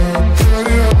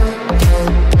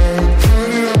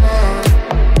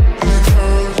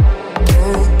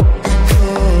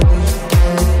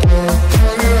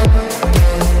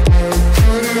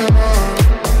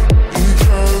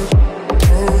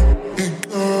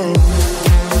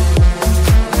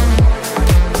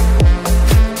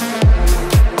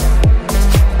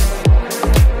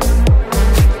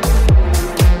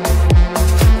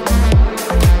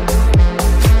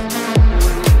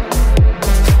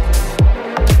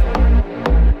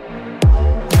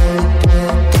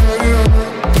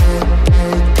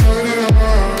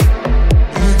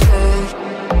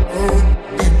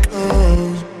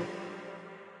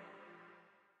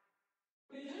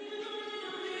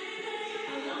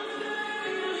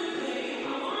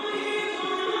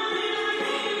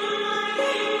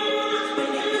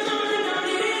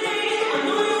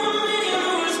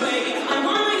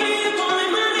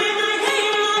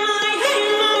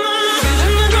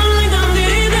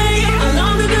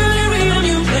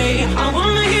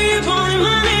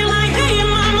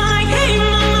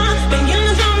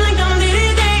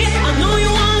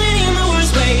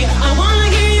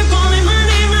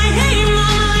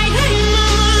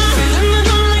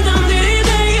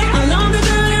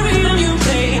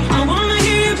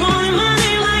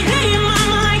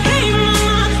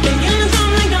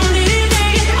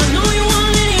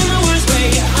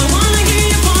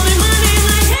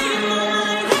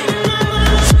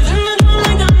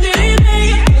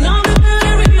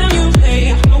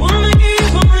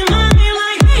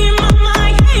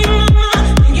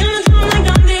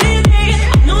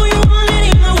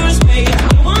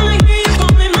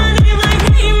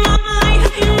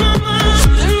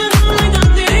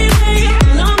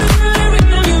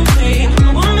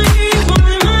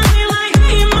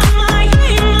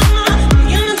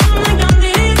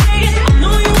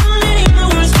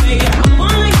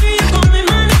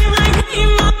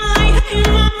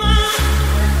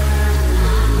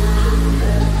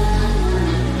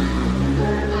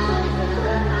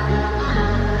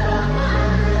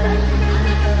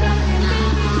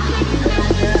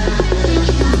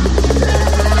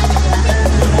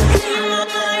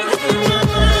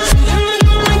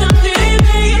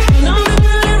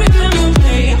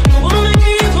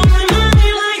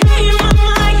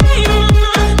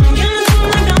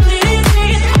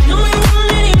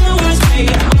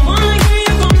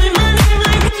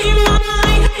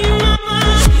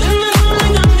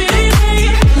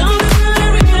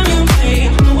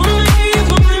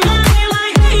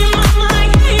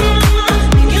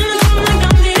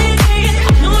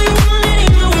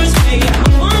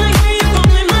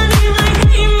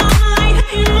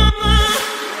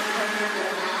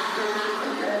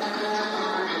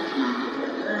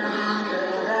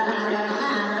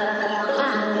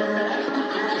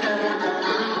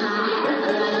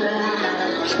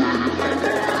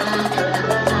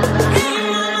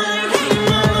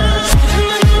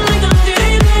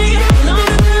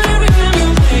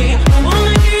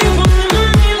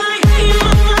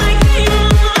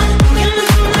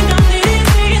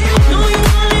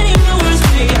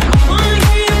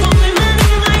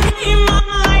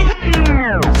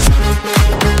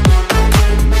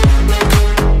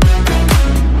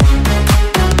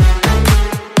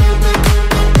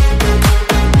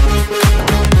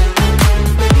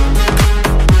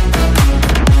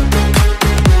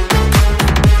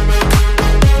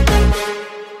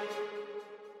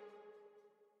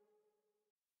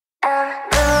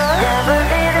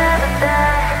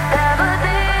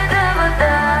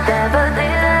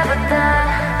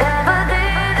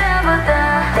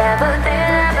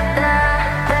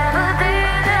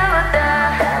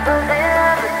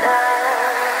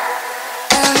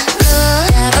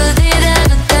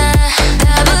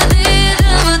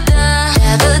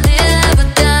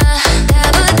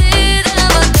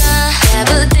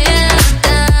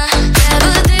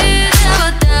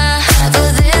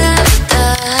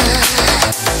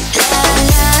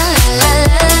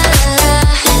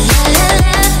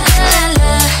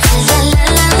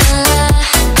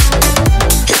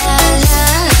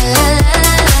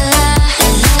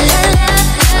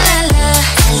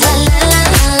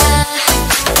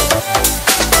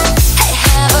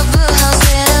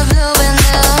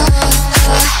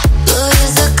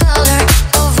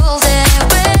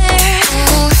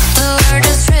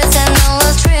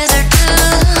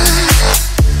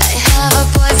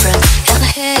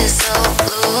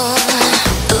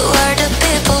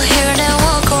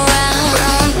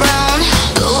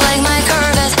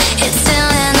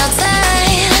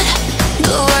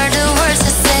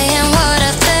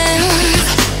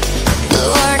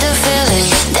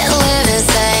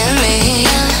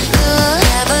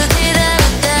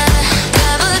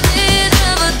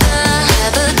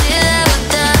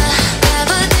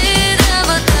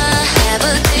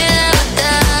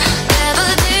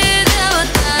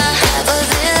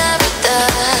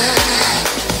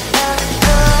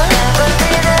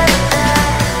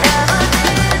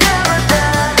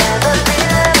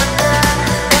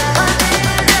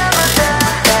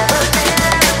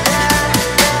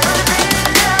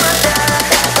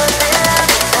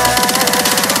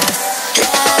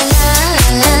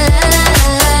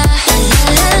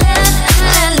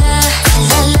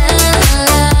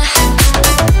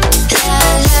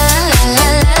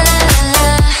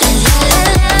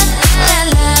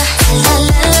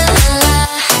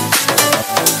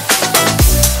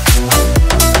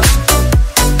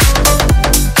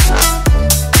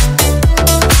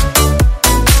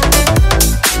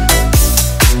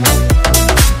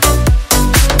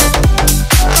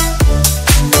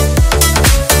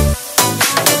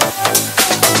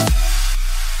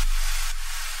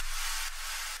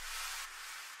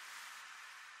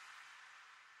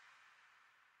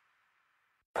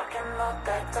 Talking about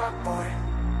that talk, boy.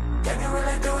 Can you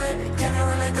really do it? Can you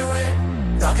really do it?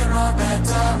 Talking about that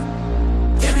talk.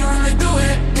 Can you really do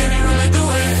it? Can you really do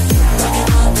it?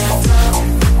 Talking about that talk.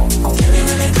 Can you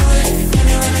really do it? Can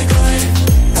you really do it?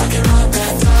 Talking about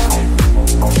that talk.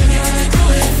 Can you really do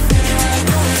it? Can you really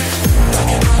do it?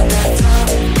 Talking about that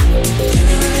talk. Can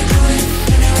you really do it?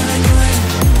 Can you really do it?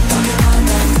 Talking about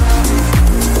that talk. Can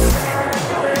you really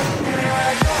do it? Can you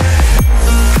really do it?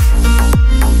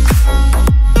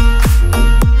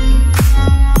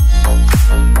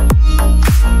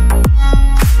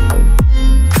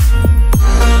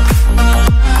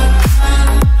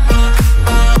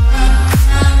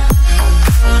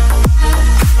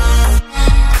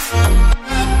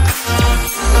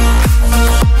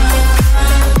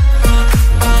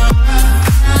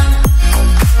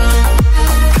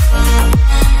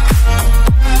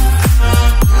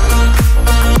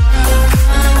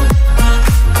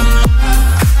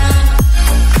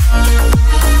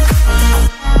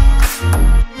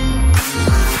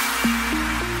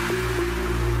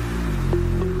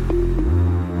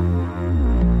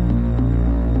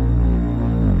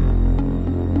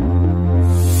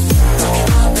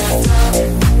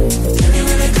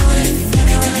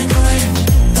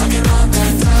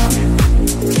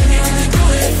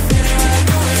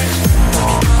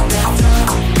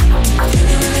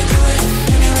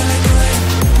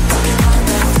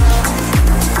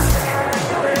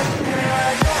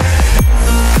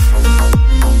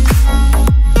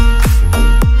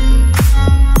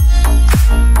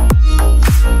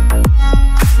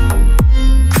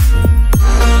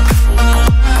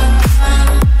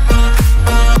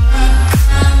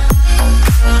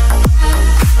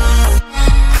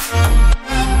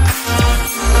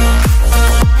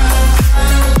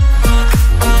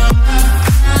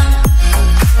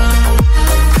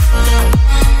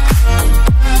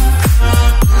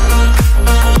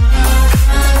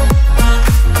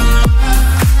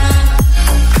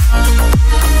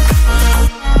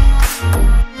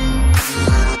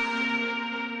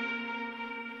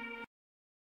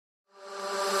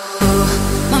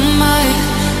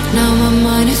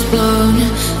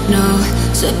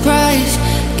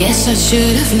 I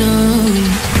should have known.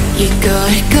 You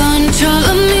got control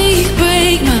of me,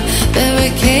 break my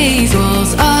barricades.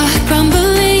 Walls are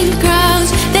crumbling,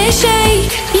 crowds they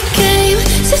shake. You came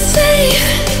to save,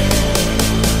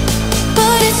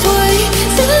 but it's way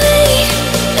too late.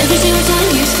 Every single time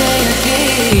you say I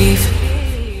cave.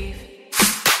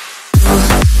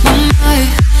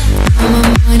 My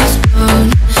mind is blown.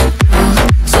 No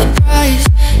surprise,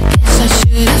 guess I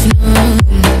should have known.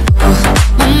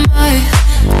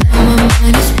 My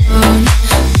mind is blown.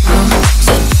 No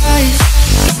surprise,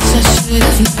 guess I should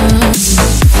have known.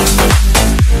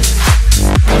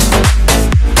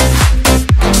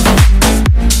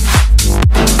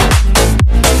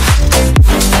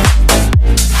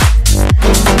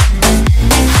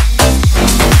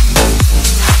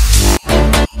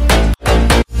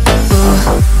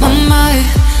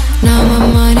 Now my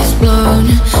mind is blown.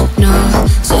 No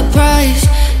surprise,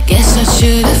 guess I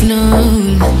should have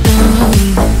known.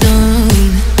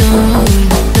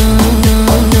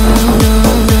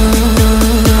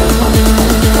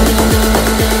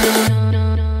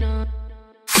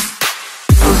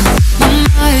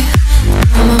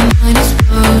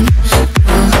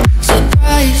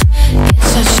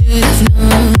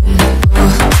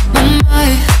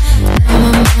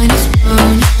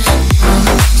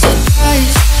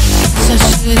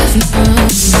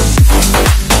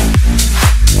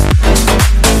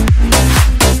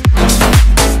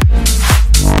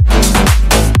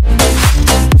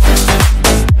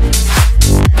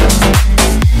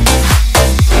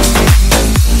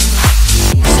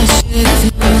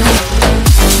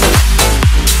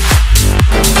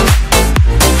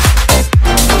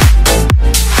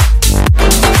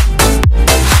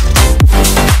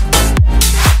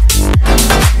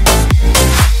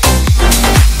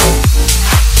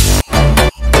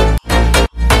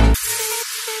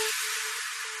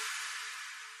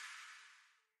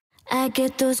 I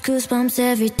get those goosebumps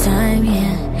every time,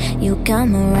 yeah. You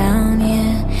come around,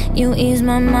 yeah. You ease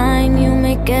my mind, you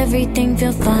make everything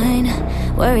feel fine.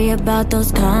 Worry about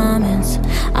those comments,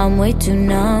 I'm way too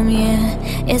numb, yeah.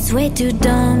 It's way too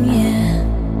dumb, yeah.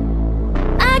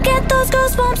 I get those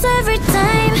goosebumps every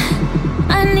time.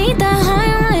 I need that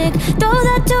Heimlich, throw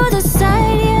that to the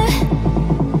side, yeah.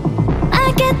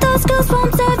 I get those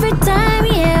goosebumps every time,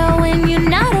 yeah. When you're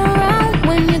not around,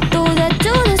 when you throw that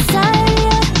to the side,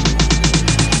 yeah.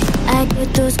 I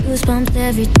get those goosebumps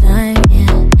every time,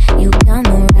 yeah. You come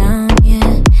around,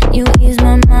 yeah. You ease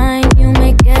my mind, you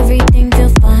make everything feel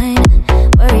fine.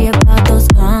 Worry about those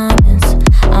comments,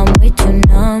 I'm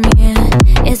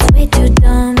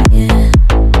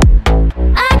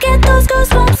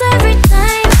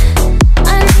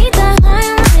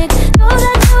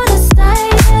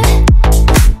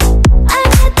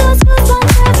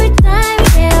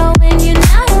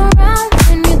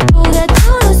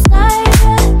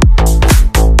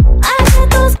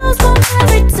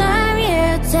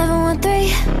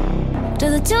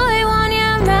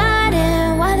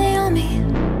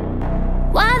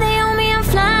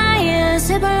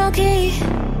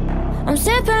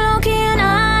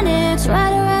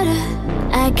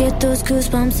get those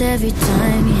goosebumps every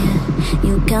time, yeah.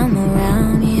 You come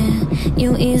around, yeah.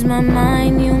 You ease my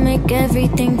mind, you make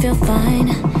everything feel fine.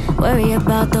 Worry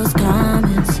about those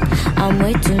comments, I'm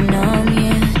way too numb,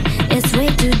 yeah. It's way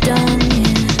too dumb,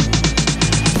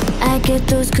 yeah. I get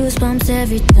those goosebumps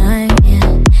every time,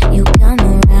 yeah. You come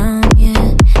around,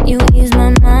 yeah. You ease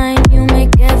my mind, you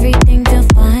make everything feel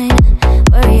fine.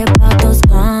 Worry about those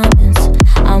comments,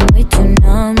 I'm way too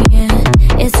numb, yeah.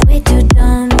 It's way too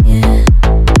dumb, yeah.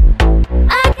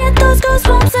 I get those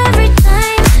goosebumps every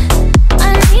time. I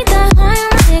need the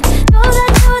Heimlich, throw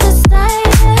that to the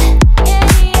side, yeah,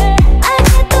 yeah. I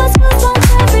get those goosebumps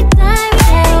every time,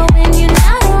 yeah. When you're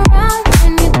not around,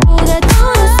 when you throw that to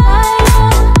the side,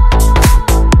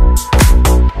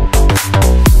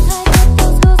 I get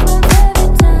those goosebumps every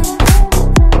time.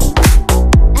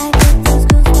 I get those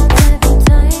goosebumps every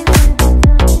time.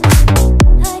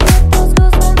 I get those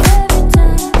goosebumps every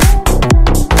time.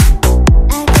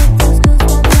 I get those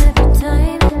goosebumps every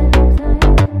time.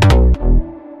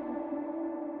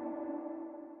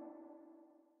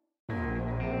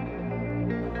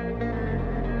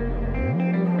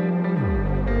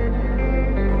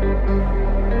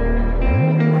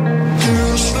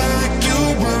 Girls like you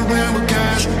run around with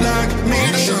guys like me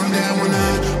to shut down when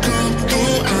I come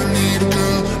through. I need a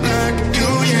girl like you,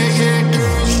 yeah, yeah.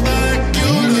 Girls like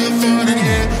you look fun and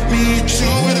yeah, me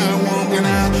too. What I want when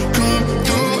I come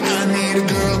through. I need a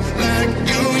girl like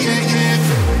you, yeah, yeah.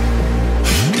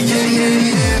 Yeah, yeah,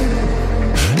 yeah.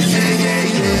 Yeah, yeah,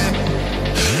 yeah.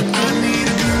 I need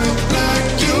a girl like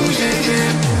you, yeah,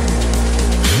 yeah.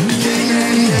 Yeah,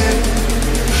 yeah, yeah.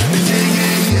 Yeah,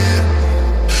 yeah, yeah.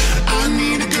 I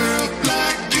need a girl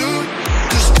like you.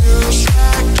 'Cause girls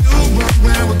like you run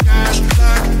around with guys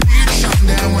like me to shut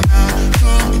down when I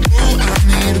come through. I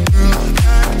need a girl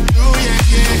like you, yeah,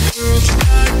 yeah. Girls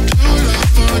like you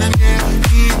love fun and yeah,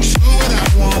 me too. What I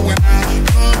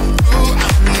want when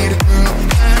I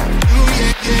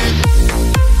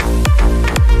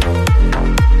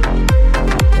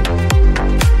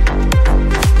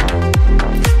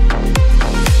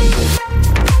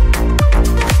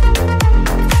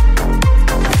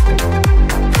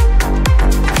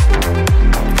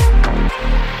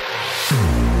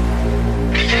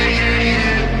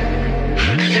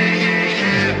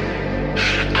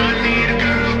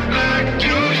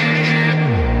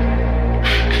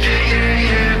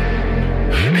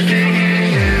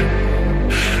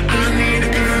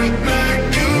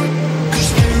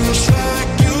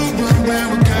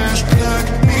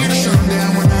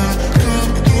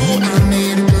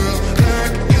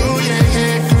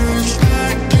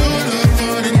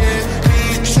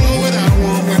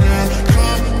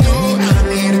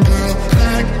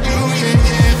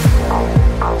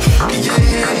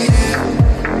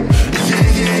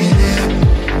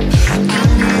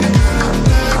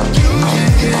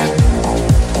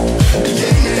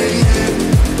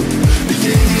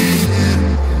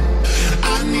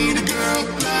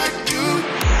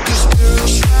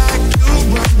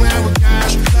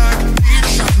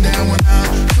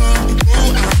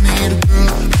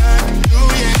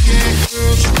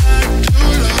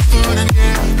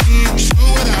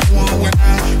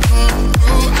come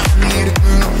through. I need a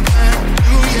girl like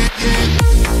you, yeah, yeah.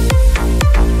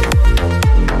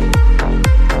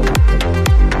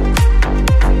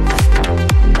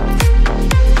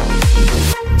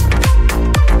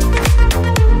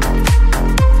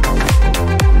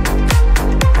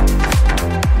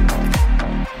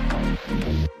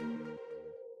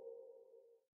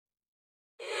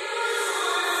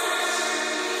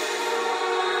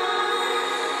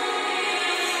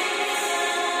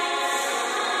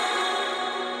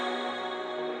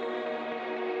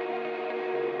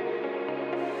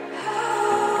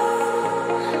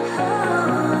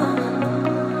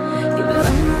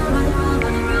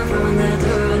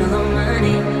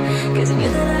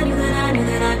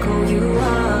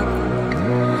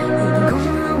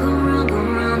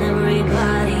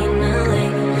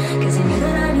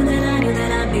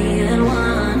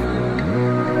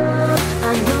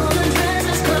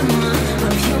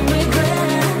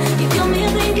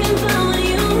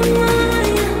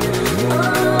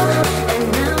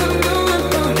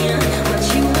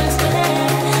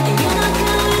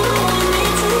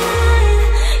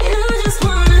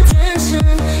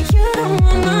 You don't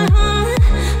want my heart.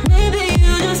 Maybe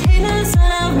you just hate the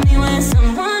sight of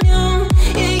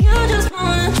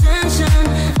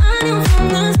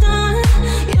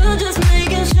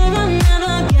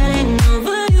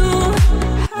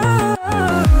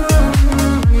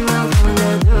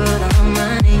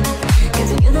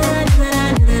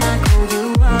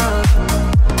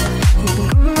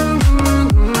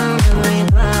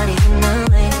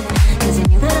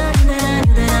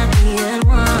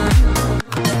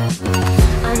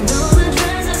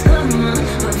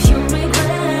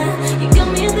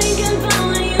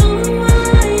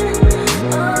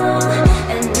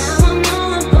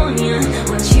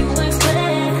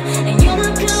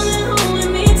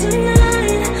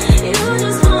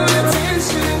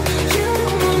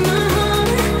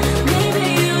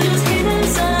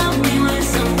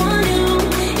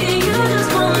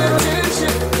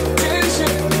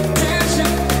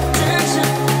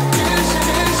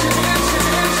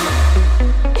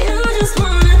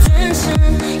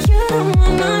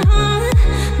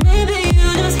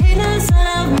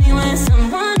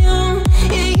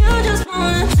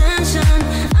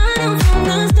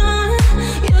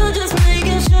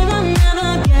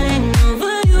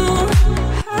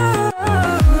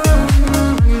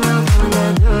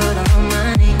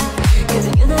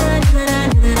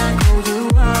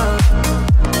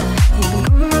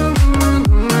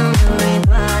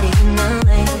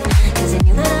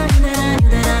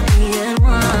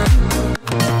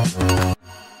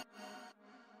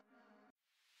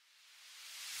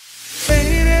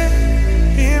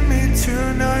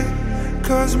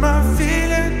 'cause my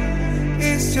feeling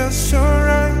is just so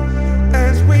right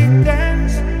as we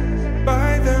dance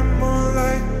by the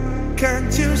moonlight.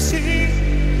 Can't you see,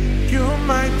 you're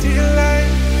my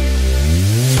delight.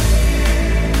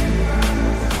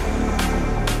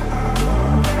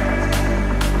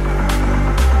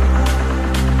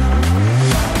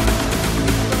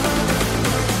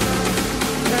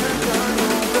 And I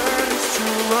know that it's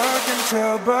true, I can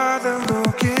tell by the moon.